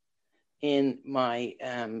involved in my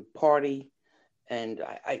party. And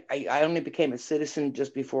I only became a citizen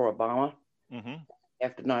just before Obama,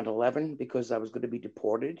 after 9/11, because I was going to be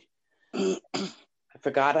deported. I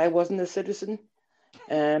forgot I wasn't a citizen.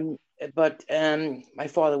 But my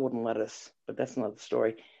father wouldn't let us, but that's another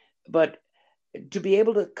story. But to be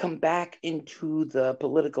able to come back into the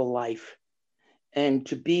political life and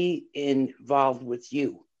to be involved with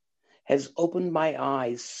you has opened my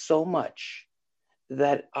eyes so much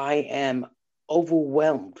that I am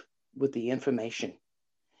overwhelmed with the information.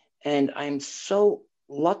 And I'm so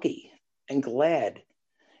lucky and glad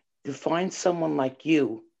to find someone like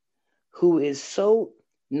you who is so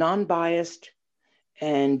non-biased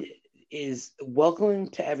and is welcoming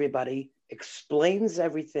to everybody, explains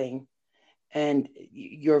everything, and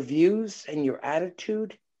your views and your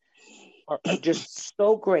attitude are just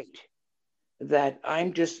so great that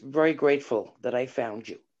I'm just very grateful that I found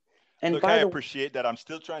you. And look, I appreciate that. I'm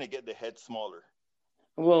still trying to get the head smaller.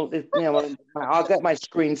 Well, I'll get my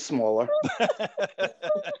screen smaller.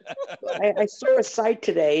 I saw a site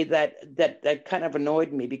today that kind of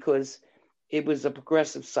annoyed me because it was a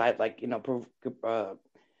progressive site, like,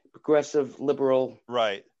 progressive liberal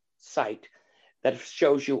site that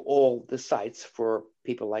shows you all the sites for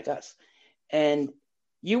people like us. And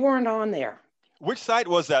you weren't on there. Which site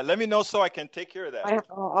was that? Let me know so I can take care of that.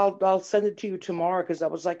 I'll send it to you tomorrow, because I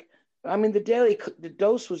was like, the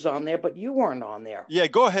Dose was on there, but you weren't on there. Yeah,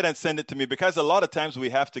 go ahead and send it to me, because a lot of times we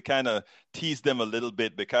have to kind of tease them a little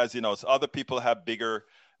bit, because, other people have bigger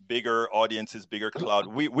audiences, bigger cloud.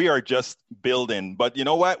 We are just building, but you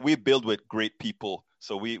know what? We build with great people,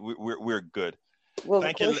 so we're good. Well,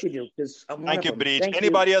 thank you. You do, thank you, Breach.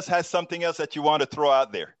 Anybody else has something else that you want to throw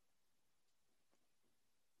out there?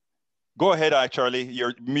 Go ahead, Charlie.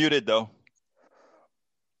 You're muted though.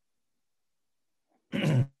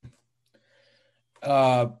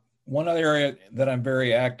 One other area that I'm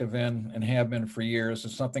very active in and have been for years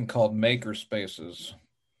is something called maker spaces.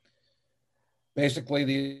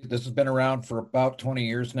 Basically, this has been around for about 20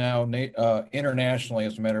 years now, internationally,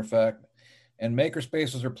 as a matter of fact. And maker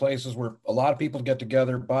spaces are places where a lot of people get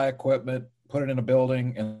together, buy equipment, put it in a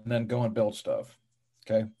building, and then go and build stuff.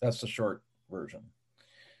 Okay, that's the short version.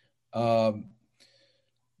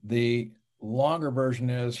 The longer version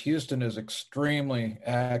is Houston is extremely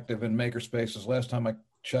active in maker spaces. Last time I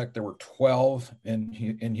checked, there were 12 in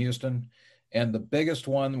Houston. And the biggest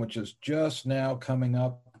one, which is just now coming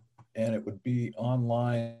up, and it would be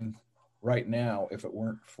online right now if it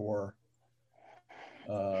weren't for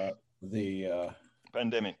the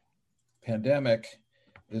pandemic,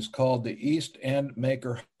 is called the East End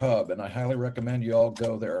Maker Hub. And I highly recommend you all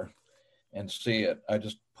go there and see it. I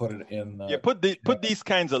just put it in. Put these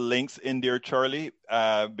kinds of links in there, Charlie,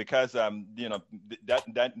 because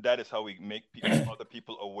that is how we make other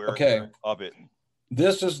people aware of it.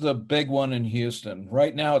 This is the big one in Houston.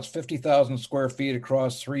 Right now, it's 50,000 square feet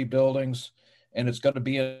across 3 buildings, and it's going to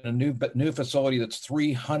be in a new facility that's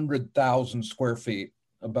 300,000 square feet,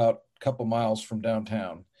 about a couple miles from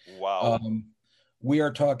downtown. Wow. We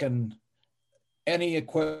are talking any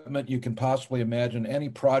equipment you can possibly imagine, any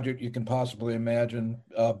project you can possibly imagine,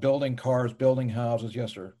 building cars, building houses.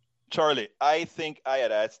 Yes, sir. Charlie, I think I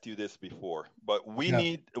had asked you this before, but we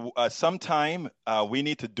need sometime we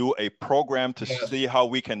need to do a program to see how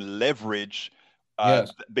we can leverage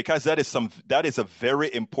because that is a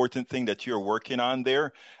very important thing that you're working on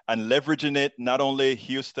there, and leveraging it, not only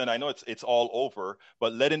Houston, I know it's all over,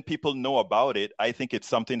 but letting people know about it. I think it's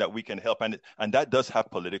something that we can help, and that does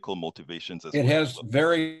have political motivations as well. It has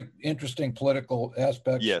very interesting political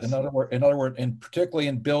aspects. Yes. In other words, and particularly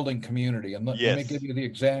in building community. And let me give you the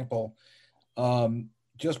example.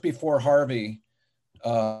 Just before Harvey,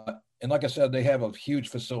 and like I said, they have a huge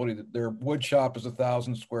facility. Their wood shop is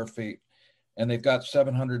 1,000 square feet. And they've got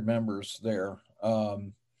 700 members there.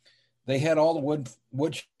 They had all the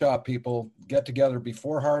wood shop people get together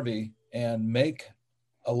before Harvey and make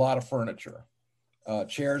a lot of furniture,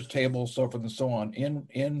 chairs, tables, so forth and so on,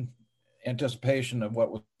 in anticipation of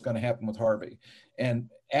what was going to happen with Harvey. And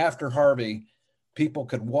after Harvey, people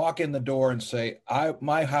could walk in the door and say,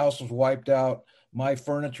 my house was wiped out, my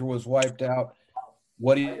furniture was wiped out.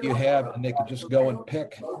 what do you have? And they could just go and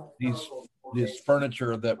pick this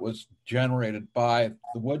furniture that was generated by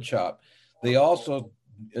the wood shop. They also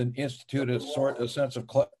instituted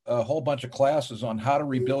a whole bunch of classes on how to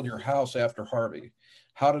rebuild your house after Harvey,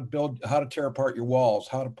 how to tear apart your walls,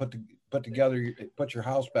 how to put your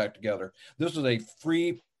house back together. This is a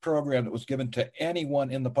free program that was given to anyone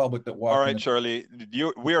in the public that walked. All right, Charlie,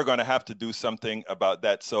 we are going to have to do something about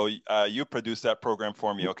that. So you produce that program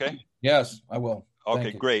for me, okay? Yes, I will.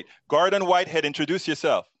 Okay, great. Gordon Whitehead, introduce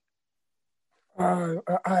yourself.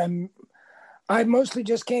 I mostly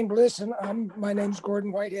just came to listen. My name's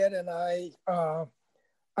Gordon Whitehead, and I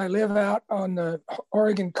live out on the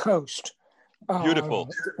Oregon coast. Beautiful.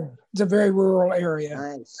 It's a very rural area.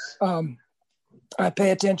 Nice. I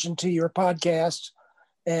pay attention to your podcast,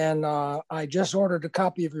 and I just ordered a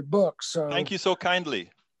copy of your book. So thank you so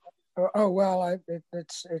kindly.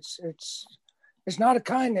 It's not a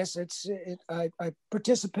kindness. I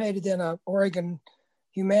participated in a Oregon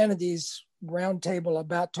Humanities roundtable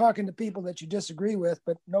about talking to people that you disagree with,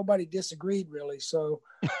 but nobody disagreed really. So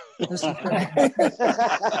this is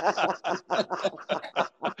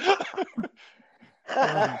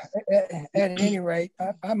at any rate,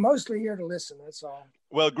 I'm mostly here to listen. That's all.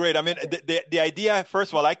 Well, great. I mean, the idea,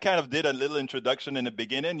 first of all, I kind of did a little introduction in the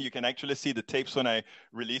beginning. You can actually see the tapes when I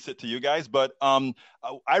release it to you guys. But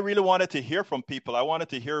I really wanted to hear from people. I wanted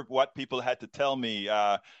to hear what people had to tell me.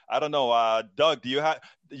 I don't know, Doug, do you have,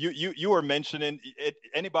 you were mentioning it,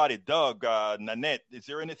 anybody, Doug, Nanette, is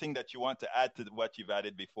there anything that you want to add to what you've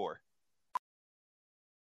added before?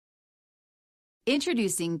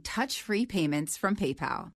 Introducing touch-free payments from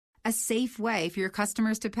PayPal, a safe way for your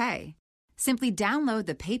customers to pay. Simply download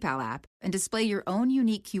the PayPal app and display your own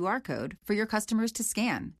unique QR code for your customers to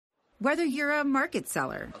scan. Whether you're a market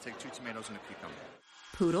seller, I'll take 2 tomatoes and a cucumber,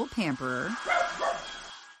 poodle pamperer,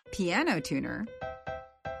 piano tuner,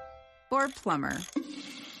 or plumber,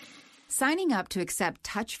 signing up to accept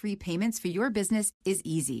touch-free payments for your business is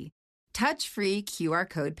easy. Touch-free QR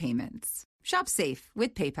code payments. Shop safe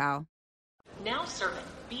with PayPal. Now serving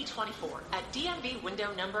B24 at DMV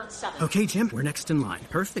window number 7. Okay, Jim, we're next in line.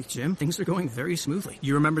 Perfect, Jim. Things are going very smoothly.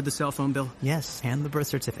 You remembered the cell phone bill? Yes, and the birth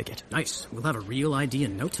certificate. Nice. We'll have a real ID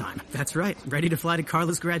in no time. That's right. Ready to fly to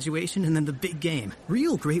Carla's graduation and then the big game.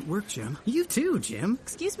 Real great work, Jim. You too, Jim.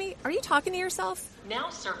 Excuse me, are you talking to yourself? Now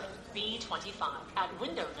serving B25 at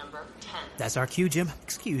window number 10. That's our cue, Jim.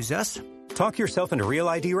 Excuse us. Talk yourself into Real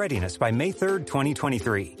ID readiness by May 3rd,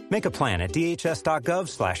 2023. Make a plan at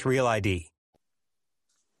dhs.gov/RealID.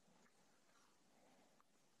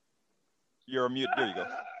 You're on mute. There you go.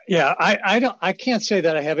 Yeah, I can't say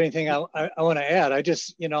that I have anything I want to add. I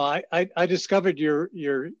just, I discovered your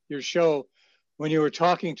show when you were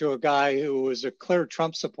talking to a guy who was a clear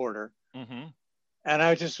Trump supporter. Mm-hmm. And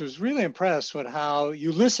I just was really impressed with how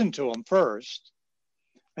you listened to him first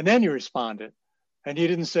and then you responded. And you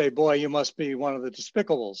didn't say, boy, you must be one of the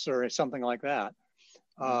despicables or something like that.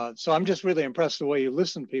 So I'm just really impressed the way you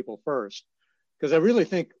listen to people first, because I really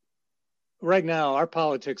think right now our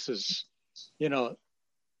politics is,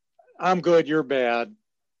 I'm good, you're bad,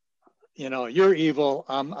 you're evil,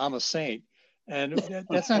 I'm a saint. And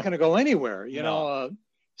that's not going to go anywhere.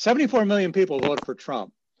 74 million people voted for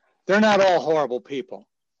Trump. They're not all horrible people,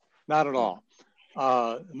 not at all.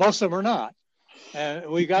 Most of them are not. And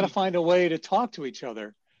we got to find a way to talk to each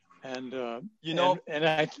other. And, and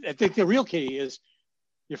I think the real key is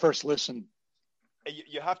you first listen.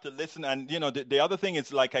 You have to listen. And, the other thing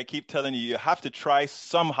is, like I keep telling you, you have to try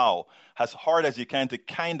somehow as hard as you can to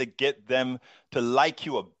kind of get them to like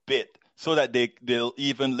you a bit so that they'll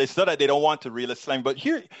even listen, so that they don't want to really slang. But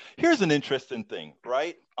here's an interesting thing,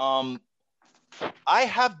 right? I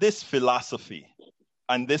have this philosophy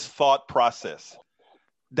and this thought process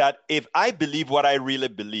that if I believe what I really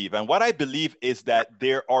believe, and what I believe is that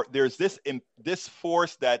there's this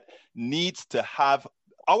force that needs to have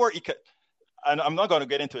and I'm not going to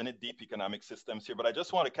get into any deep economic systems here, but I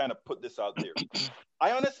just want to kind of put this out there.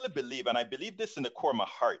 I honestly believe, and I believe this in the core of my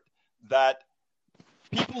heart, that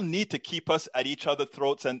people need to keep us at each other's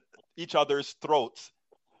throats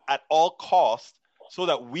at all costs, so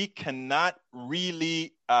that we cannot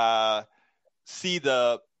really see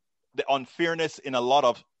the unfairness in a lot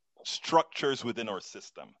of structures within our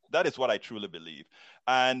system. That is what I truly believe.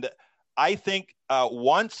 And I think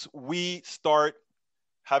once we start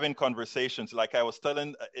having conversations, like I was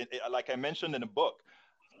like I mentioned in the book,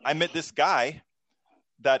 I met this guy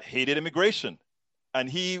that hated immigration. And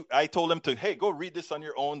I told him to, hey, go read this on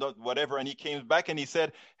your own, whatever. And he came back and he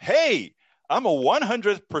said, hey, I'm a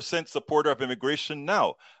 100% supporter of immigration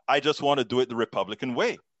now. I just want to do it the Republican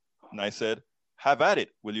way. And I said, have at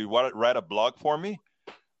it. Will you write a blog for me?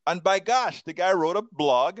 And by gosh, the guy wrote a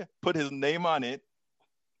blog, put his name on it.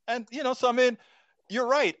 And, so I mean, you're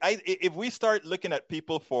right. If we start looking at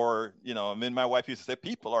people for, my wife used to say,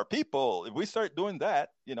 people are people. If we start doing that,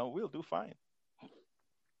 we'll do fine.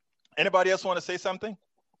 Anybody else want to say something?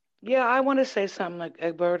 Yeah, I want to say something, like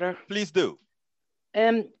Egberto. Please do.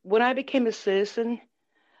 When I became a citizen,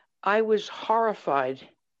 I was horrified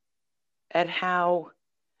at how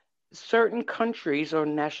certain countries or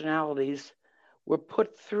nationalities were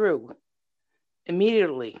put through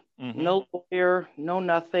immediately. Mm-hmm. No lawyer, no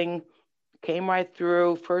nothing. Came right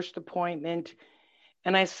through, first appointment.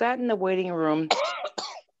 And I sat in the waiting room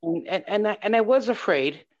and I was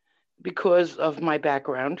afraid because of my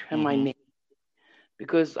background and my name,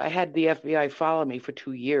 because I had the FBI follow me for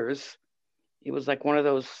 2 years. It was like one of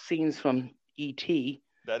those scenes from E.T.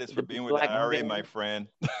 That is for being with the IRA, my friend.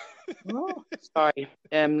 Oh, sorry.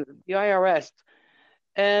 The IRS.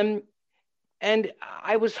 And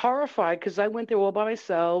I was horrified because I went there all by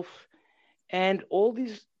myself, and all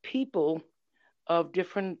these people of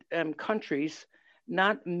different countries,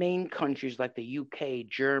 not main countries like the UK,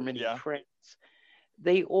 Germany, France,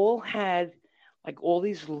 they all had like all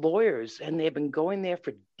these lawyers, and they've been going there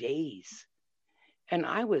for days. And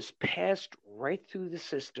I was passed right through the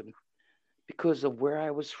system because of where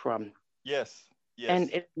I was from. Yes.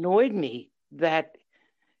 And it annoyed me that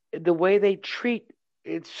the way they treat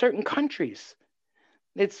certain countries,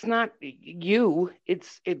 it's not you,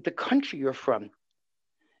 it's the country you're from.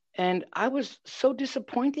 And I was so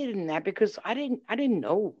disappointed in that because I didn't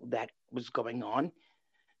know that was going on.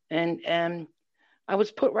 And I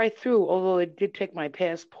was put right through, although it did take my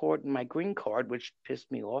passport and my green card, which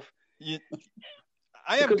pissed me off.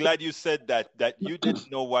 I am glad you said that you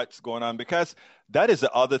didn't know what's going on, because that is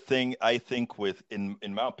the other thing I think with, in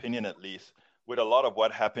my opinion at least, with a lot of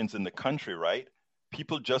what happens in the country, right?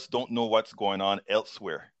 People just don't know what's going on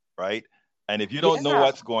elsewhere, right? And if you don't know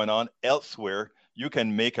what's going on elsewhere, you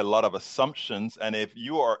can make a lot of assumptions. And if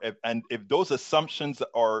those assumptions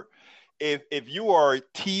are, if you are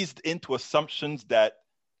teased into assumptions that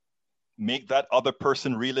make that other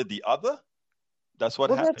person really the other, that's what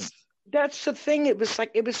happens. That's the thing. It was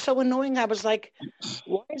so annoying. I was like,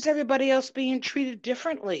 why is everybody else being treated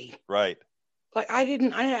differently? Right. Like I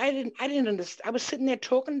didn't understand. I was sitting there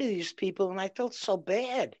talking to these people and I felt so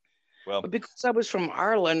bad. Well, but because I was from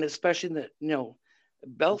Ireland, especially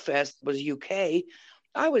Belfast was UK,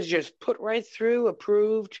 I was just put right through,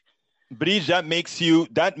 approved. Brigitte, that makes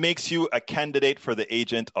you a candidate for the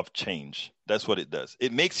agent of change. That's what it does.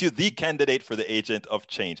 It makes you the candidate for the agent of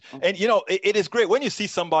change. And it is great when you see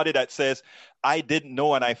somebody that says, I didn't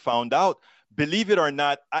know and I found out. Believe it or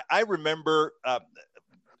not, I remember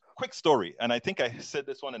quick story, and I think I said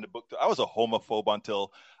this one in the book too. I was a homophobe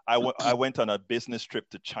until I went on a business trip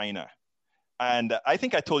to China. And I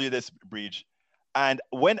think I told you this, Brigitte. And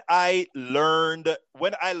when I learned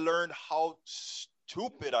how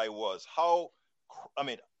stupid I was,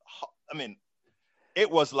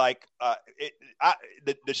 it was like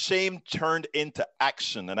the shame turned into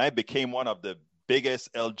action, and I became one of the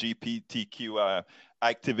biggest LGBTQ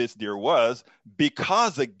activists there was,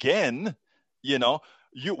 because again,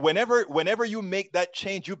 whenever you make that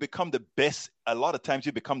change, you become the best. A lot of times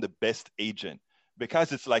you become the best agent,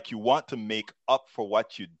 because it's like you want to make up for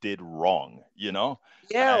what you did wrong,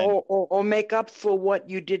 or make up for what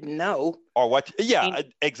you didn't know, or what.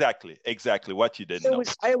 Exactly what you didn't know.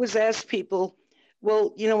 I always ask people,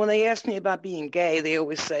 well, when they ask me about being gay, they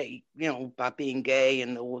always say, about being gay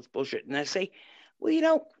and all this bullshit, and I say,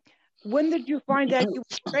 well, when did you find out you were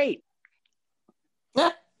straight?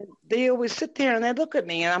 They always sit there and they look at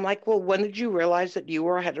me, and I'm like, well, when did you realize that you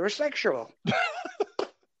were heterosexual?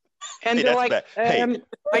 And they're like, I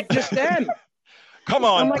just am. Come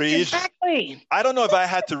on, like, Brigitte. Exactly. I don't know if I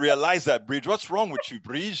had to realize that, Brigitte. What's wrong with you,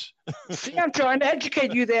 Brigitte? See, I'm trying to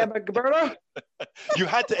educate you there, Gilberto. You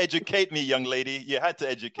had to educate me, young lady. You had to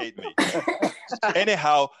educate me.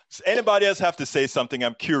 Anyhow, anybody else have to say something?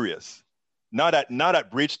 I'm curious. Now that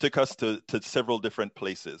Brigitte took us to several different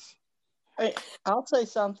places. Hey, I'll say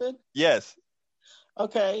something. Yes.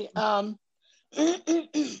 Okay. I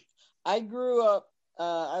grew up.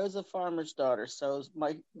 I was a farmer's daughter, so it was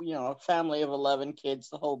my, a family of 11 kids,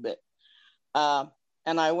 the whole bit.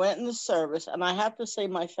 And I went in the service, and I have to say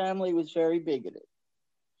my family was very bigoted.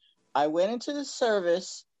 I went into the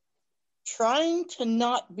service trying to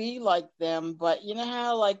not be like them, but you know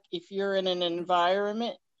how, like, if you're in an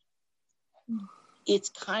environment, it's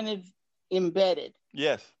kind of embedded.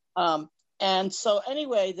 Yes. And so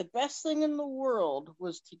anyway, the best thing in the world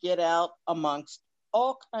was to get out amongst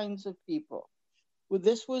all kinds of people. Well,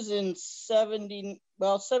 this was in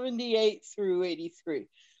 78 through 83.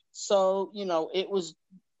 So, it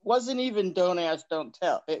wasn't even don't ask, don't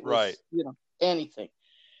tell. It was, Right. Anything.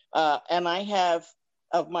 And I have,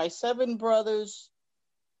 of my 7 brothers,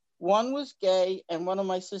 one was gay and one of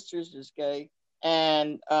my sisters is gay.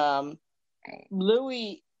 And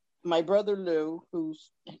Louis, my brother Lou,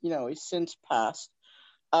 who's, he's since passed,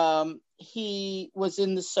 he was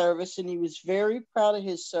in the service and he was very proud of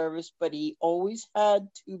his service, but he always had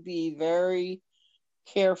to be very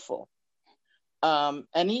careful.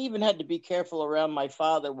 And he even had to be careful around my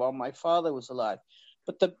father while my father was alive.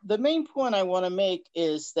 But the main point I want to make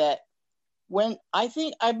is that I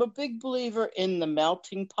think I'm a big believer in the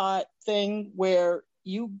melting pot thing, where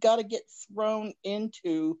you got to get thrown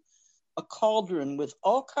into a cauldron with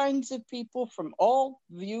all kinds of people from all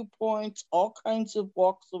viewpoints, all kinds of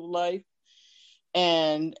walks of life.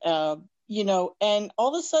 And, and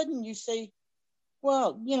all of a sudden you say,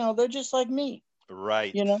 well, they're just like me.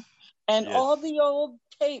 Right. And Yes. all the old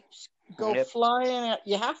tapes go Yep. flying out.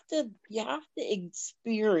 You have to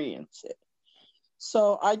experience it.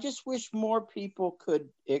 So I just wish more people could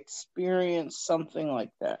experience something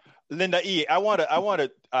like that. Linda E., I want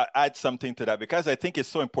to add something to that, because I think it's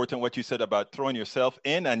so important what you said about throwing yourself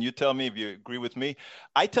in, and you tell me if you agree with me.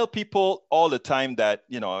 I tell people all the time that,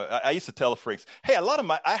 I used to tell friends, hey,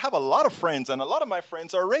 I have a lot of friends, and a lot of my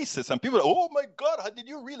friends are racist, and people are, oh my God, how did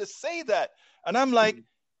you really say that? And I'm like,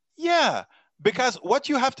 yeah, because what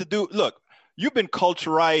you have to do, look, you've been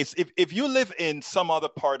culturized. If you live in some other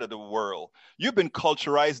part of the world, you've been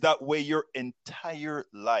culturized that way your entire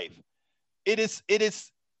life. It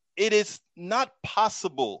is not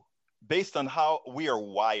possible, based on how we are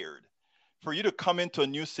wired, for you to come into a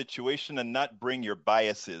new situation and not bring your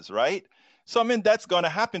biases, right? So, that's going to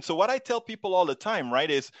happen. So what I tell people all the time, right,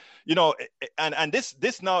 is, and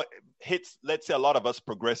this now hits, let's say, a lot of us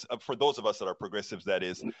for those of us that are progressives, that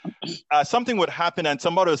is, something would happen and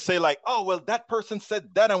somebody would say like, oh, well, that person said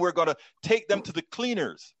that and we're going to take them to the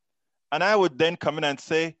cleaners. And I would then come in and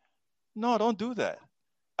say, no, don't do that.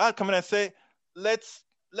 I'd come in and say, let's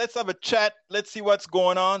have a chat. Let's see what's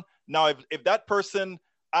going on. Now, if that person,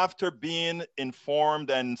 after being informed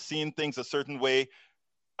and seeing things a certain way,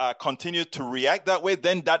 continue to react that way,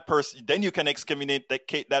 then you can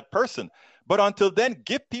excommunicate that person. But until then,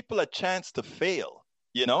 give people a chance to fail.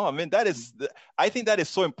 I think that is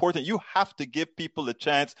so important. You have to give people a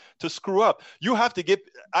chance to screw up.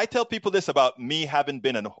 I tell people this about me having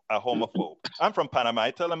been a homophobe. I'm from Panama. I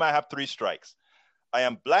tell them I have 3 strikes. I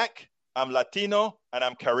am Black, I'm Latino, and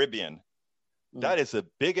I'm Caribbean. That is the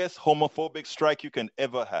biggest homophobic strike you can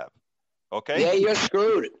ever have. Okay? Yeah, you're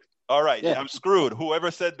screwed. All right, yeah. I'm screwed.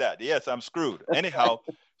 Whoever said that. Yes, I'm screwed. Anyhow,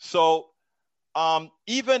 so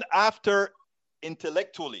even after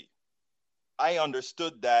intellectually, I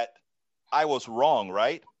understood that I was wrong,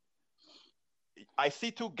 right? I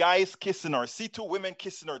see 2 guys kissing or see 2 women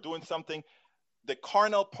kissing or doing something. The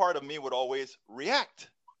carnal part of me would always react.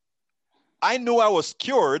 I knew I was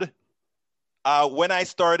cured when I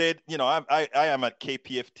started, I am at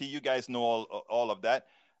KPFT. You guys know all of that.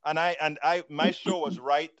 And my show was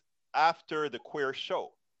right after the queer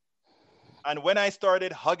show. And when I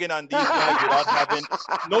started hugging on these guys without having,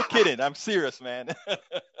 no kidding, I'm serious, man.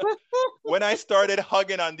 When I started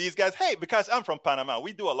hugging on these guys, hey, because I'm from Panama,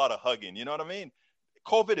 we do a lot of hugging, you know what I mean?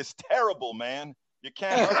 COVID is terrible, man. You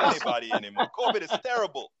can't hug anybody anymore. COVID is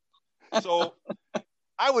terrible. So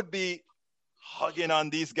I would be hugging on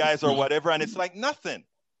these guys or whatever, and it's like nothing.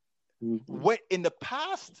 In the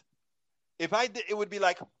past, if I did, it would be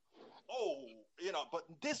like, oh, but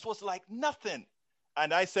this was like nothing.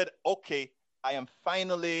 And I said, okay, I am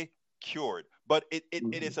finally cured. But it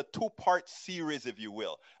is a 2-part series, if you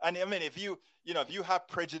will. And if you have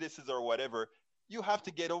prejudices or whatever, you have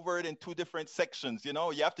to get over it in 2 different sections. You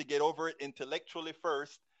have to get over it intellectually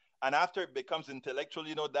first. And after it becomes intellectual,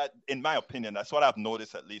 that, in my opinion, that's what I've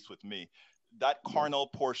noticed, at least with me, that carnal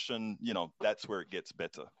portion, that's where it gets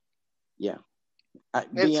better. Yeah.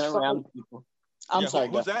 Being around people. I'm sorry.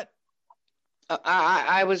 Who's that?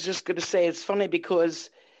 I was just going to say, it's funny because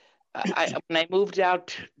when I moved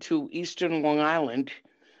out to Eastern Long Island,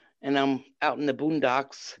 and I'm out in the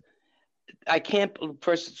boondocks, I can't,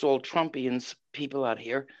 first it's all Trumpians, people out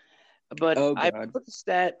here, but I noticed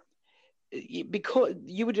that because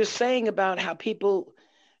you were just saying about how people,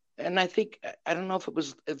 and I think, I don't know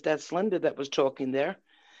if that's Linda that was talking there,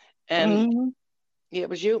 and yeah, it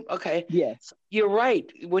was you? Okay. Yes. You're right.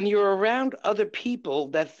 When you're around other people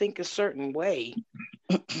that think a certain way,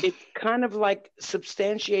 it kind of like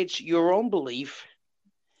substantiates your own belief,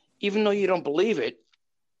 even though you don't believe it.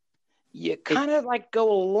 You kind of like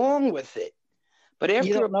go along with it. But after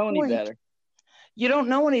you don't know any better. You don't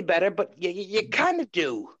know any better, but you kind of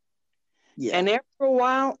do. Yeah. And after a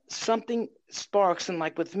while, something sparks. And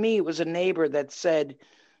like with me, it was a neighbor that said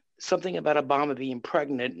something about Obama being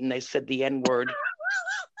pregnant, and they said the N-word.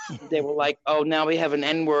 They were like, oh, now we have an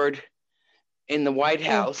N-word in the White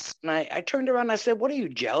House. And I turned around and I said, what are you,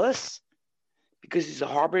 jealous? Because he's a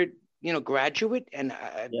Harvard, graduate and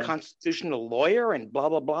a constitutional lawyer and blah,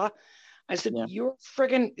 blah, blah. I said, you're a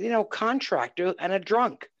friggin', contractor and a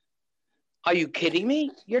drunk. Are you kidding me?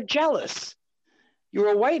 You're jealous.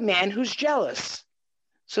 You're a white man who's jealous.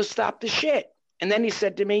 So stop the shit. And then he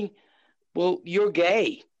said to me, well, you're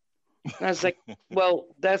gay. And I was like, well,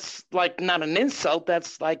 that's like not an insult.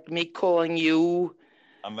 That's like me calling you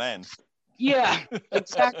a man. Yeah,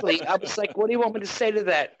 exactly. I was like, what do you want me to say to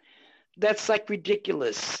that? That's like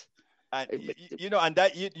ridiculous. And and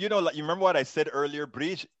that you remember what I said earlier,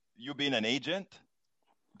 Breach, you being an agent?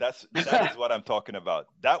 That is what I'm talking about.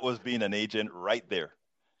 That was being an agent right there.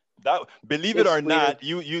 That, believe it or not,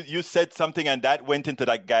 you said something and that went into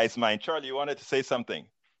that guy's mind. Charlie, you wanted to say something?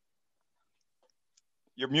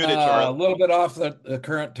 You're muted, Charlie. A little bit off the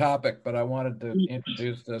current topic, but I wanted to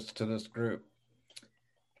introduce this to this group.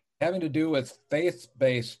 Having to do with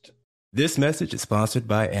faith-based. This message is sponsored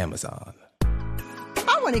by Amazon.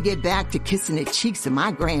 I want to get back to kissing the cheeks of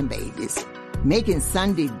my grandbabies, making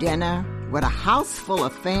Sunday dinner with a house full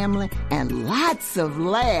of family and lots of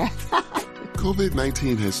laughs.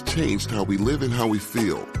 COVID-19 has changed how we live and how we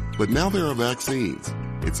feel, but now there are vaccines.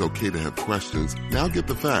 It's okay to have questions. Now get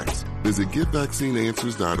the facts. Visit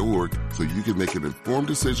getvaccineanswers.org so you can make an informed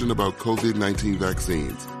decision about COVID-19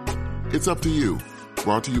 vaccines. It's up to you.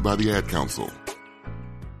 Brought to you by the Ad Council.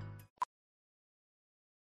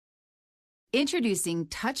 Introducing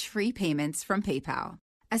touch-free payments from PayPal,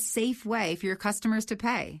 a safe way for your customers to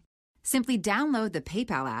pay. Simply download the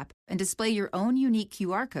PayPal app and display your own unique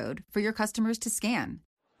QR code for your customers to scan.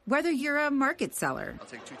 Whether you're a market seller, I'll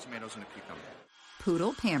take 2 tomatoes and a cucumber,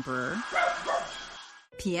 poodle pamperer,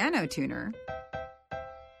 piano tuner,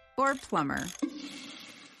 or plumber,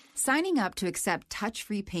 signing up to accept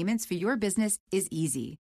touch-free payments for your business is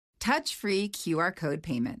easy. Touch-free QR code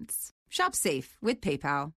payments. Shop safe with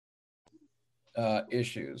PayPal.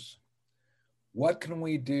 Issues. What can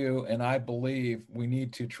we do? And I believe we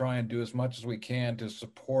need to try and do as much as we can to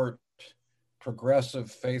support progressive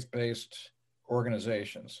faith-based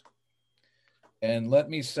organizations. And let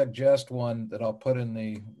me suggest one that I'll put in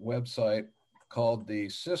the website called the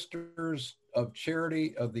Sisters of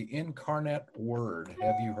Charity of the Incarnate Word.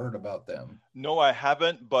 Have you heard about them? No, I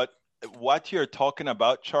haven't, but what you're talking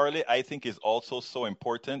about, Charlie, I think is also so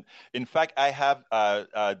important. In fact, I have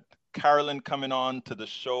Carolyn coming on to the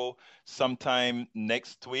show sometime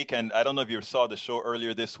next week. And I don't know if you saw the show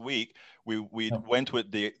earlier this week. We went with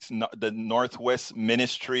the Northwest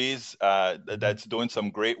Ministries that's doing some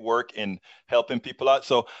great work in helping people out.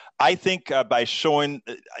 So I think by showing,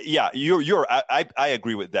 I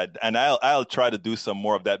agree with that. And I'll try to do some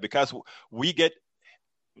more of that because we get,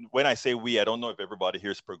 when I say we, I don't know if everybody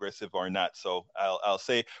here is progressive or not. So I'll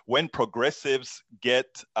say when progressives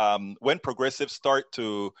start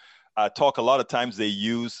to talk, a lot of times they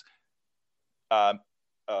use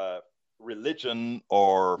religion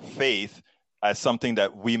or faith as something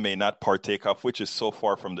that we may not partake of, which is so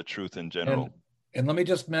far from the truth in general. And let me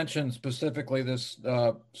just mention specifically this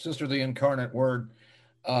Sister of the Incarnate Word.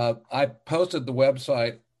 I posted the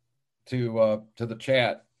website to the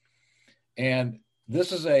chat, and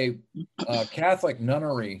this is a Catholic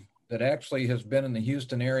nunnery that actually has been in the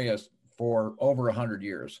Houston area for over 100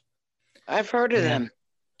 years. I've heard of them.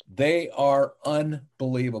 They are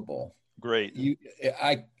unbelievable. Great.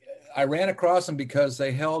 I ran across them because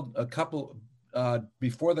they held a couple,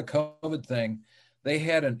 before the COVID thing, they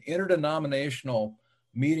had an interdenominational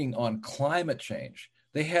meeting on climate change.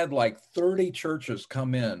 They had like 30 churches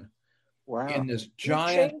come in in this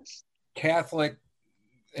giant Catholic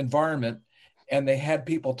environment, and they had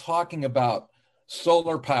people talking about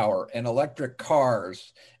solar power and electric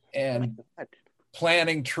cars and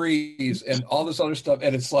planting trees and all this other stuff.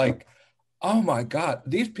 And it's like, oh my God,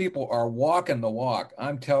 these people are walking the walk.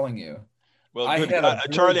 I'm telling you. Well,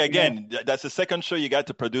 Charlie, again, that's the second show you got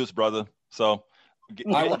to produce, brother. So,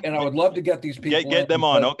 I would love to get these people. Get them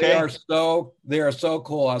on, okay? They are so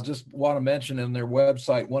cool. I just want to mention in their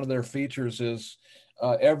website, one of their features is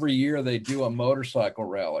every year they do a motorcycle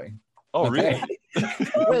rally. Oh, really?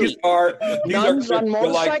 Wait, nuns on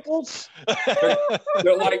motorcycles?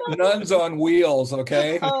 They're like nuns on wheels,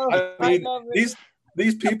 okay? Oh, I mean,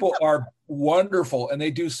 these people are wonderful, and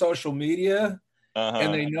they do social media,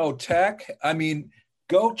 and they know tech. I mean,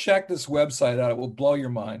 go check this website out. It will blow your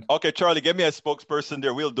mind. Okay, Charlie, give me a spokesperson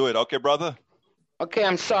there. We'll do it. Okay, brother? Okay,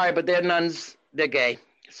 I'm sorry, but they're nuns. They're gay.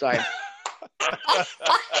 Sorry.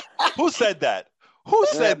 Who said that? Who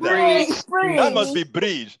said that? Breege. That must be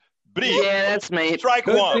Breege. Breege. Yeah, that's me. Strike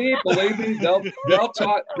Could one. be, believe me, they'll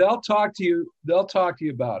talk to you. They'll talk to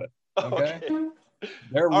you about it. Okay.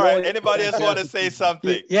 They're All really right. Anybody else want to say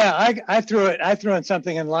something? Yeah, I threw in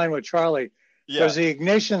something in line with Charlie. Yeah. There's the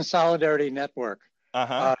Ignatian Solidarity Network,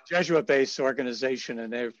 Uh-huh. Jesuit-based organization,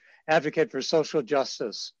 and they advocate for social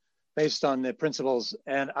justice based on the principles.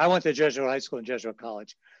 And I went to Jesuit high school and Jesuit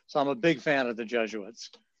college, so I'm a big fan of the Jesuits,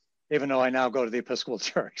 even though I now go to the Episcopal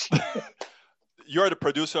Church. You're the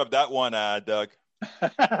producer of that one, Doug.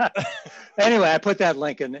 Anyway, I put that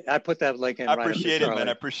link in. I right appreciate it, man.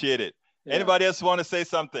 I appreciate it. Yeah. Anybody else want to say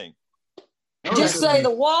something? Just say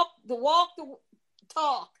the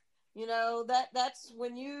talk. You know, that's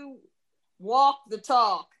when you walk the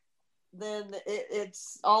talk, then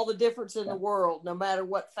it's all the difference in the world, no matter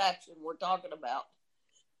what faction we're talking about.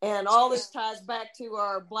 And all this ties back to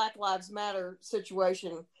our Black Lives Matter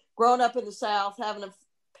situation. Growing up in the South, having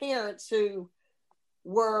parents who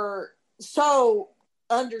were so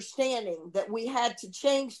understanding that we had to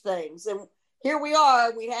change things. And here we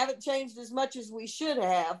are, we haven't changed as much as we should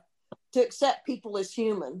have to accept people as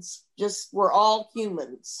humans. Just, we're all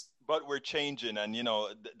humans. But we're changing, and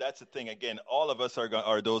that's the thing. Again, all of us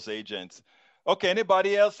are those agents. Okay,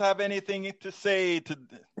 anybody else have anything to say? To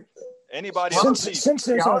anybody else?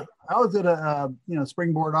 I was at a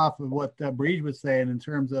springboard off of what Breege was saying in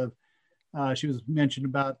terms of she was mentioned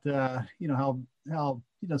about how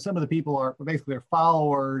some of the people are basically their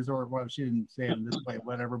followers, or well, she didn't say it in this way,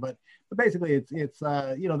 whatever. But basically, it's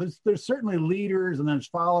there's certainly leaders and there's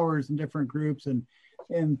followers in different groups, and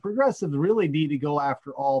progressives really need to go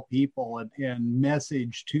after all people and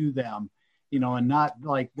message to them, and not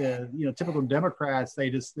like the typical Democrats. They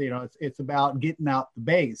just it's about getting out the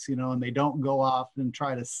base, and they don't go off and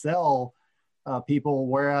try to sell people,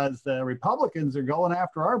 whereas the Republicans are going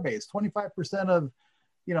after our base. 25% of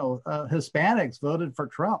Hispanics voted for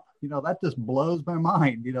Trump. That just blows my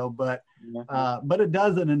mind. But it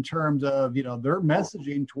doesn't in terms of their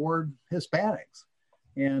messaging toward Hispanics.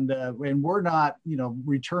 And we're not,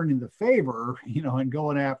 returning the favor, and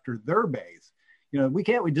going after their base. We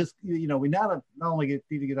not only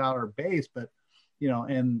need to get out our base, but,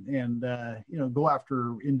 go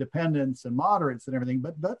after independents and moderates and everything.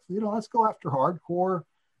 But let's go after hardcore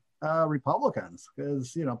Republicans,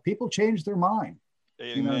 because, people change their mind.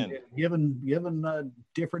 Amen. Given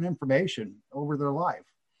different information over their life.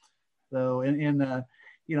 So, a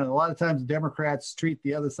lot of times Democrats treat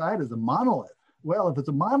the other side as a monolith. Well, if it's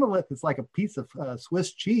a monolith, it's like a piece of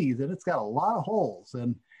Swiss cheese, and it's got a lot of holes.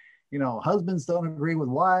 And, husbands don't agree with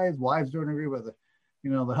wives don't agree with,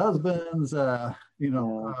 the husbands, the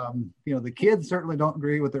kids certainly don't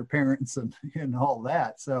agree with their parents and all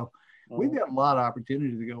that. So we've got a lot of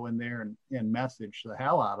opportunity to go in there and message the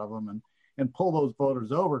hell out of them and pull those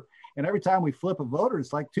voters over. And every time we flip a voter,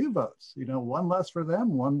 it's like 2 votes, one less for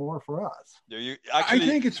them, 1 more for us. I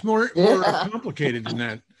think it's more complicated than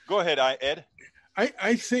that. Go ahead, Ed.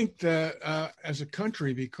 I think that as a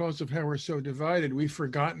country, because of how we're so divided, we've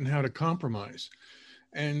forgotten how to compromise.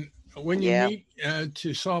 And when you meet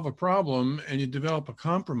to solve a problem and you develop a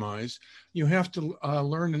compromise, you have to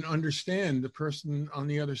learn and understand the person on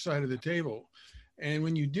the other side of the table. And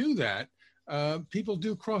when you do that, people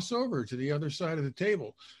do cross over to the other side of the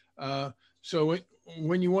table. So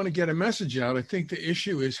when you want to get a message out, I think the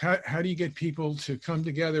issue is how do you get people to come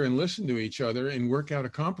together and listen to each other and work out a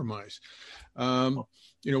compromise?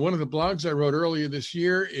 One of the blogs I wrote earlier this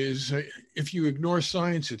year is if you ignore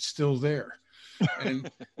science, it's still there. And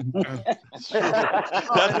that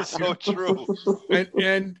is so true.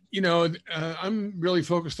 And I'm really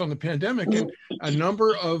focused on the pandemic, and a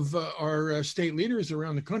number of our state leaders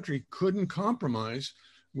around the country couldn't compromise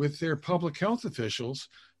with their public health officials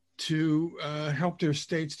to help their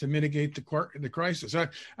states to mitigate the crisis.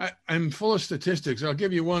 I'm full of statistics. I'll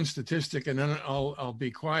give you one statistic and then I'll be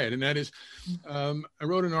quiet. And that is, I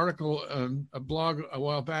wrote an article, a blog a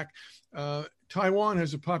while back. Taiwan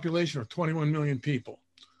has a population of 21 million people.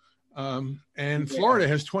 And Florida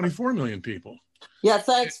has 24 million people. Yeah,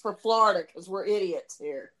 thanks for Florida, because we're idiots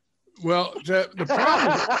here. Well, the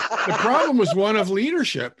problem was one of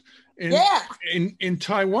leadership. In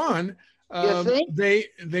Taiwan, they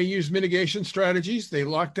use mitigation strategies. They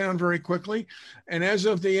locked down very quickly. And as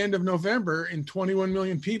of the end of November, in 21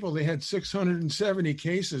 million people, they had 670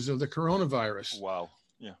 cases of the coronavirus. Wow.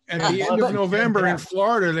 Yeah. And at the end of November in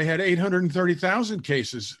Florida, they had 830,000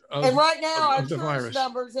 cases of, and right now, our the tourist virus.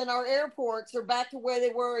 numbers in our airports are back to where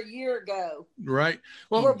they were a year ago. Right.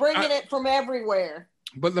 Well, we're bringing it from everywhere.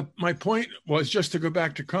 But my point was just to go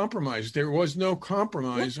back to compromise. There was no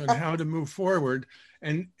compromise on how to move forward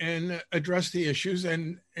and address the issues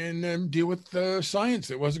and deal with the science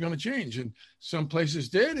that wasn't going to change. And some places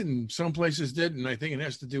did, and some places didn't. I think it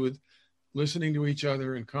has to do with listening to each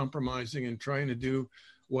other and compromising and trying to do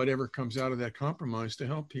whatever comes out of that compromise to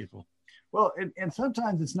help people. Well, and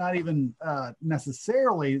sometimes it's not even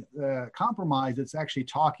necessarily compromise. It's actually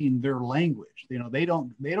talking their language. You know, they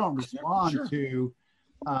don't respond to, you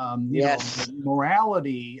know, the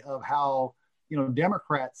morality of how, you know,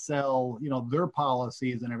 Democrats sell, you know, their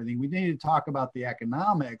policies and everything. We need to talk about the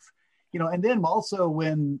economics, you know, and then also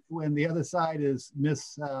when the other side is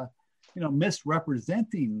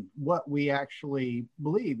misrepresenting what we actually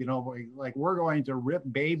believe, you know, like we're going to rip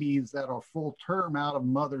babies that are full term out of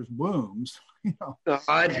mothers' wombs, you know,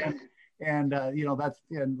 and you know,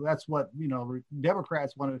 that's what, you know,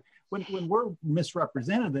 Democrats want to, when we're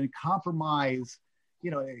misrepresented and compromise, we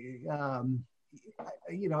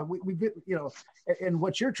and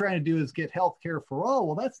what you're trying to do is get health care for all.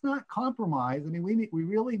 Well, that's not compromise. I mean, we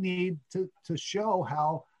really need to show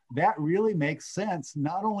how that really makes sense,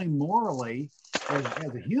 not only morally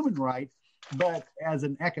as a human right, but as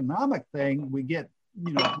an economic thing. We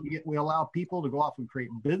allow people to go off and create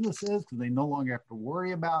businesses because they no longer have to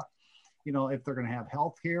worry about, you know, if they're going to have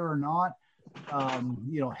health care or not.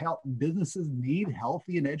 Businesses need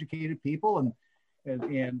healthy and educated people, and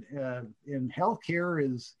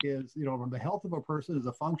healthcare is, you know, the health of a person is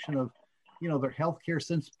a function of, you know, their healthcare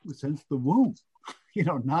since the womb, you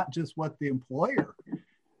know, not just what the employer,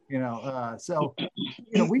 you know, so, you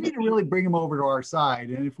know, we need to really bring them over to our side.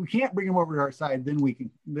 And if we can't bring them over to our side, then we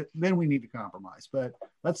need to compromise, but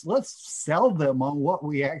let's sell them on what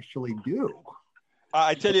we actually do.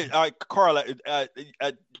 I tell you, Carl,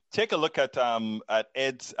 take a look at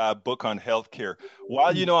Ed's book on healthcare.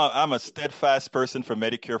 While, you know, I'm a steadfast person for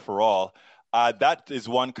Medicare for all, that is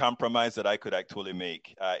one compromise that I could actually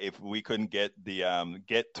make if we couldn't get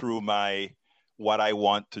through what I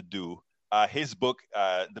want to do. His book,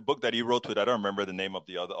 the book that he wrote with, I don't remember the name of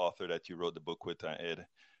the other author that you wrote the book with, Ed,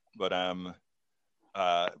 but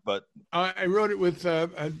I wrote it with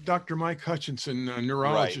Dr. Mike Hutchinson, a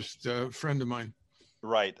neurologist, friend of mine.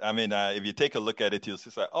 Right. I mean, if you take a look at it, you'll see,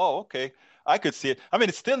 oh, okay, I could see it. I mean,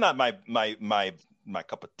 it's still not my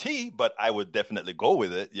cup of tea, but I would definitely go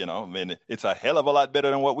with it. You know, I mean, it's a hell of a lot better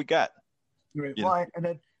than what we got. Right. Well,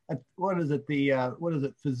 what is it? What is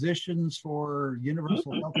it? Physicians for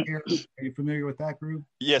Universal Healthcare. Are you familiar with that group?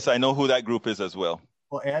 Yes, I know who that group is as well.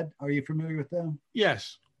 Well, Ed, are you familiar with them?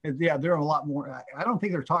 Yes. Yeah, they're a lot more. I don't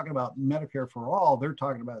think they're talking about Medicare for all. They're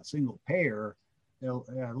talking about single payer,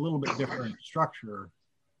 a little bit different structure.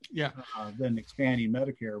 Yeah. Than expanding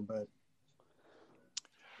Medicare, but.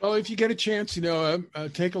 Well, if you get a chance, you know,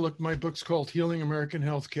 take a look. My book's called Healing American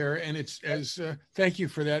Healthcare, and it's thank you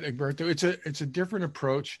for that, Egberto. It's a different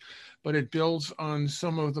approach, but it builds on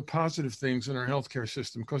some of the positive things in our healthcare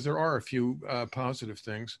system, because there are a few positive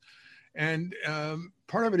things, and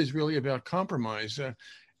part of it is really about compromise.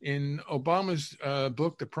 In Obama's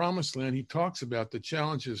book, The Promised Land, he talks about the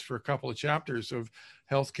challenges for a couple of chapters of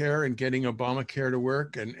healthcare and getting Obamacare to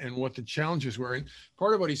work and what the challenges were. And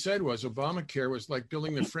part of what he said was Obamacare was like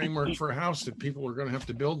building the framework for a house that people were going to have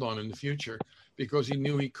to build on in the future, because he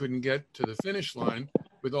knew he couldn't get to the finish line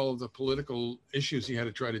with all of the political issues he had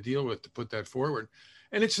to try to deal with to put that forward.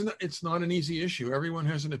 And it's not an easy issue. Everyone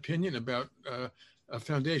has an opinion about a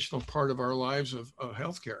foundational part of our lives of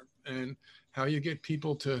healthcare, and how you get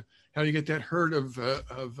that herd of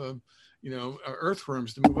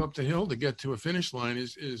earthworms to move up the hill to get to a finish line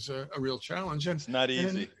is a real challenge. And it's not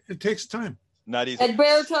easy. It takes time. Not easy.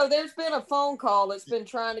 Berto, there's been a phone call that's been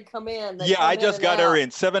trying to come in. I just got her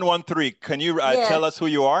in 713. Can you tell us who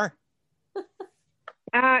you are?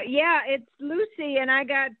 Yeah, it's Lucy, and I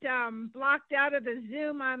got blocked out of the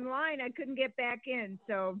Zoom online. I couldn't get back in,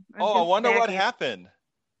 so. I wonder what happened.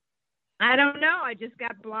 I don't know. I just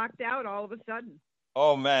got blocked out all of a sudden.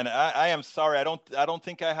 Oh man, I am sorry. I don't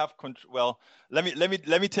think I have control. Well, let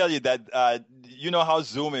me tell you that you know how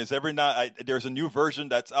Zoom is. Every night there's a new version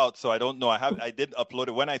that's out, so I don't know. I did upload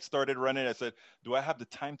it when I started running. I said, do I have the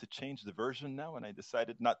time to change the version now? And I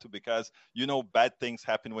decided not to, because you know bad things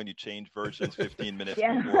happen when you change versions 15 minutes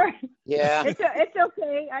before. Yeah, it's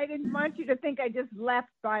okay. I didn't want you to think I just left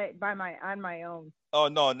on my own. Oh,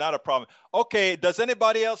 no, not a problem. Okay, does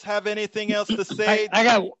anybody else have anything else to say? I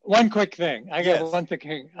got one quick thing. Yes. I'm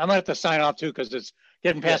going to have to sign off too because it's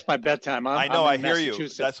getting past my bedtime. I know, I hear you.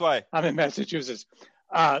 That's why. I'm in Massachusetts.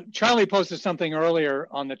 Charlie posted something earlier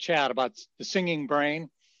on the chat about the singing brain.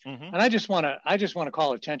 And I just want to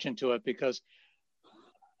call attention to it because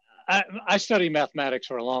I studied mathematics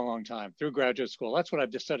for a long, long time through graduate school. That's what I've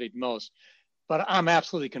just studied most. But I'm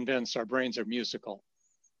absolutely convinced our brains are musical.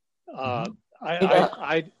 There's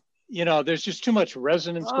just too much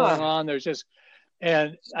resonance going on.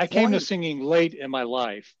 And I came to singing late in my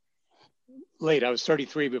life. I was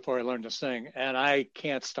 33 before I learned to sing, and I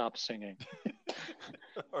can't stop singing.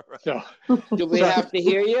 So, do we have to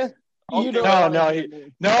hear you?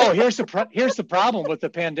 No. Here's the problem with the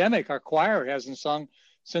pandemic. Our choir hasn't sung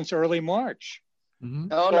since early March.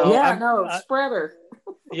 Oh no! Yeah, spreader.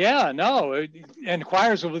 Yeah, no, and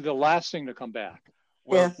choirs will be the last thing to come back.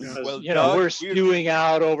 Well, Doug, we're spewing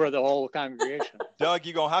out over the whole congregation. Doug,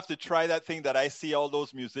 you're gonna have to try that thing that I see all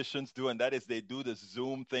those musicians do, and that is they do the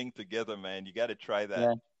Zoom thing together, man. You got to try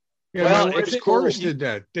that. Yeah, my wife's chorus did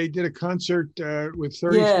that. They did a concert with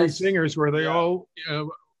 33 singers where they all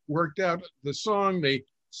worked out the song. They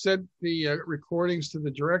sent the recordings to the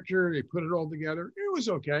director. They put it all together. It was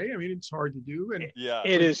okay. I mean, it's hard to do. And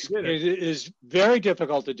it is very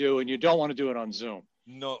difficult to do, and you don't want to do it on Zoom.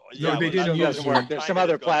 No, they didn't use Zoom. There's some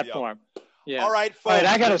other platform. Yeah. All right, folks. All right,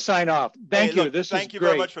 I got to sign off. Thank you. Thank you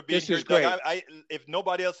very much for being here, Doug. If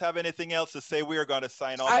nobody else have anything else to say, we are going to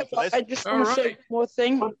sign off. I just want to say one more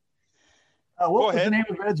thing. What was the name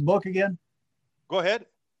of Ed's book again? Go ahead.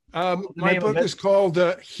 My book is called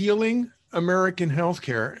Healing American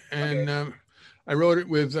Healthcare, and I wrote it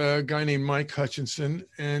with a guy named Mike Hutchinson.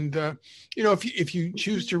 And if you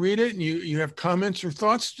choose to read it and you have comments or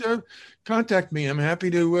thoughts, contact me. I'm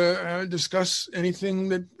happy to discuss anything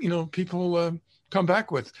that people come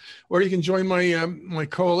back with. Or you can join my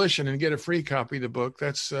coalition and get a free copy of the book.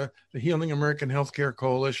 That's the Healing American Healthcare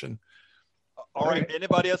Coalition. All right.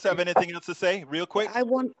 Anybody else have anything else to say, real quick? I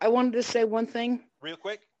wanted to say one thing. Real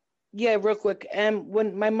quick. Yeah, real quick.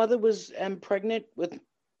 When my mother was pregnant with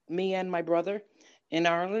me and my brother in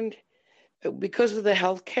Ireland, because of the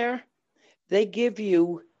health care, they give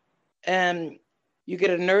you, you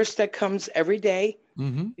get a nurse that comes every day.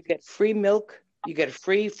 You get free milk. You get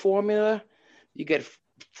free formula. You get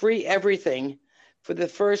free everything for the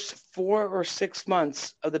first 4 or 6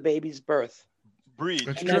 months of the baby's birth. Breathe.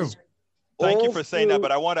 That's true. Thank you for saying that,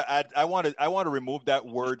 but I want to add. I want to remove that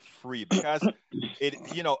word "free" because it.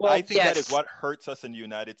 I think that is what hurts us in the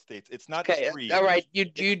United States. It's not free. All right, you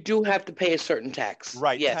do have to pay a certain tax.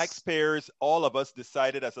 Right. Yes. Taxpayers, all of us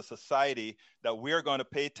decided as a society that we're going to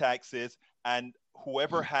pay taxes, and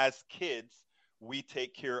whoever has kids, we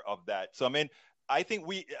take care of that. So I mean, I think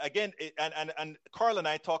and Carl and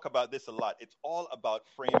I talk about this a lot. It's all about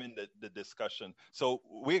framing the discussion. So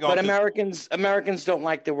we're going. But Americans don't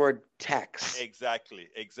like the word tax. Exactly.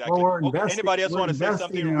 Well, anybody else want to say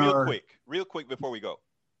something real quick before we go?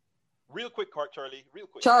 Real quick, Charlie. Real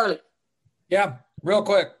quick. Charlie. Yeah, real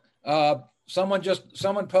quick.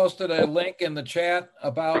 Someone posted a link in the chat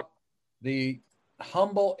about the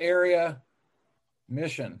Humble area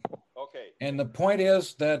mission. Okay. And the point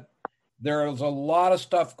is that there is a lot of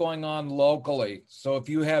stuff going on locally. So if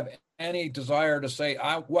you have any desire to say,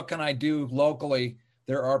 what can I do locally?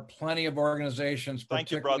 There are plenty of organizations,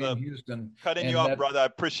 particularly in Houston. Cutting you off, brother. I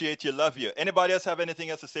appreciate you. Love you. Anybody else have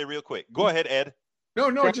anything else to say real quick? Go ahead, Ed. No,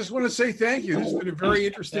 I just want to say thank you. This has been a very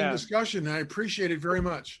interesting discussion. I appreciate it very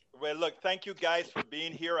much. Well, look, thank you guys for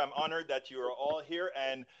being here. I'm honored that you are all here.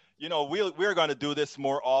 And, we're going to do this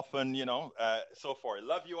more often, so far.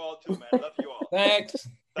 Love you all too, man. Love you all. Thanks.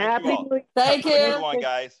 Thank you all. Thank you. Have a good one,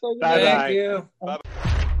 guys. Thank you. Bye-bye.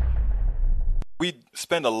 We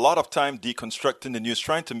spend a lot of time deconstructing the news,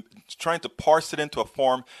 trying to parse it into a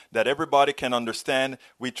form that everybody can understand.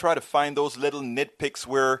 We try to find those little nitpicks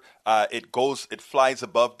where it flies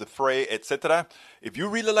above the fray, etc. If you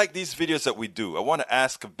really like these videos that we do, I want to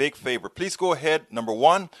ask a big favor. Please go ahead. Number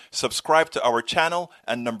 1, subscribe to our channel.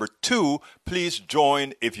 And number 2, please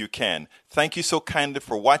join if you can. Thank you so kindly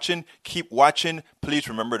for watching. Keep watching. Please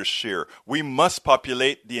remember to share. We must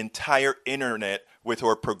populate the entire internet with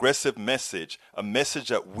our progressive message, a message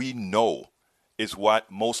that we know is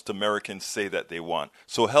what most Americans say that they want.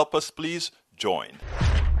 So help us, please join.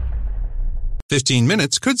 15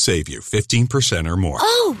 minutes could save you 15% or more.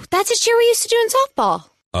 Oh, that's a cheer we used to do in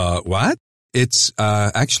softball. What? It's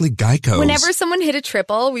actually Geico. Whenever someone hit a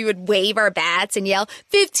triple, we would wave our bats and yell,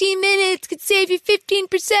 15 minutes could save you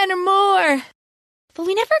 15% or more. But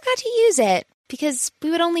we never got to use it because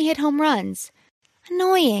we would only hit home runs.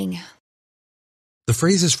 Annoying. The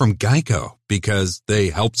phrase is from Geico because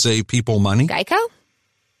they help save people money. Geico?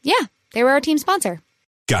 Yeah, they were our team sponsor.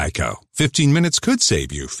 Geico. 15 minutes could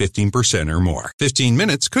save you 15% or more. 15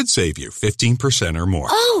 minutes could save you 15% or more.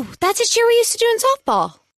 Oh, that's a cheer we used to do in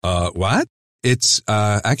softball. What? It's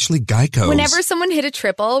actually Geico. Whenever someone hit a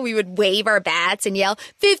triple, we would wave our bats and yell,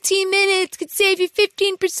 15 minutes could save you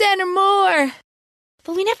 15% or more.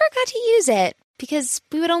 But we never got to use it because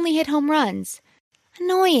we would only hit home runs.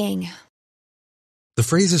 Annoying. The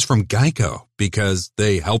phrase is from Geico because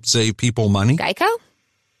they help save people money. Geico?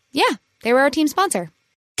 Yeah, they were our team sponsor.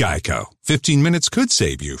 Geico. 15 minutes could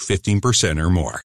save you 15% or more.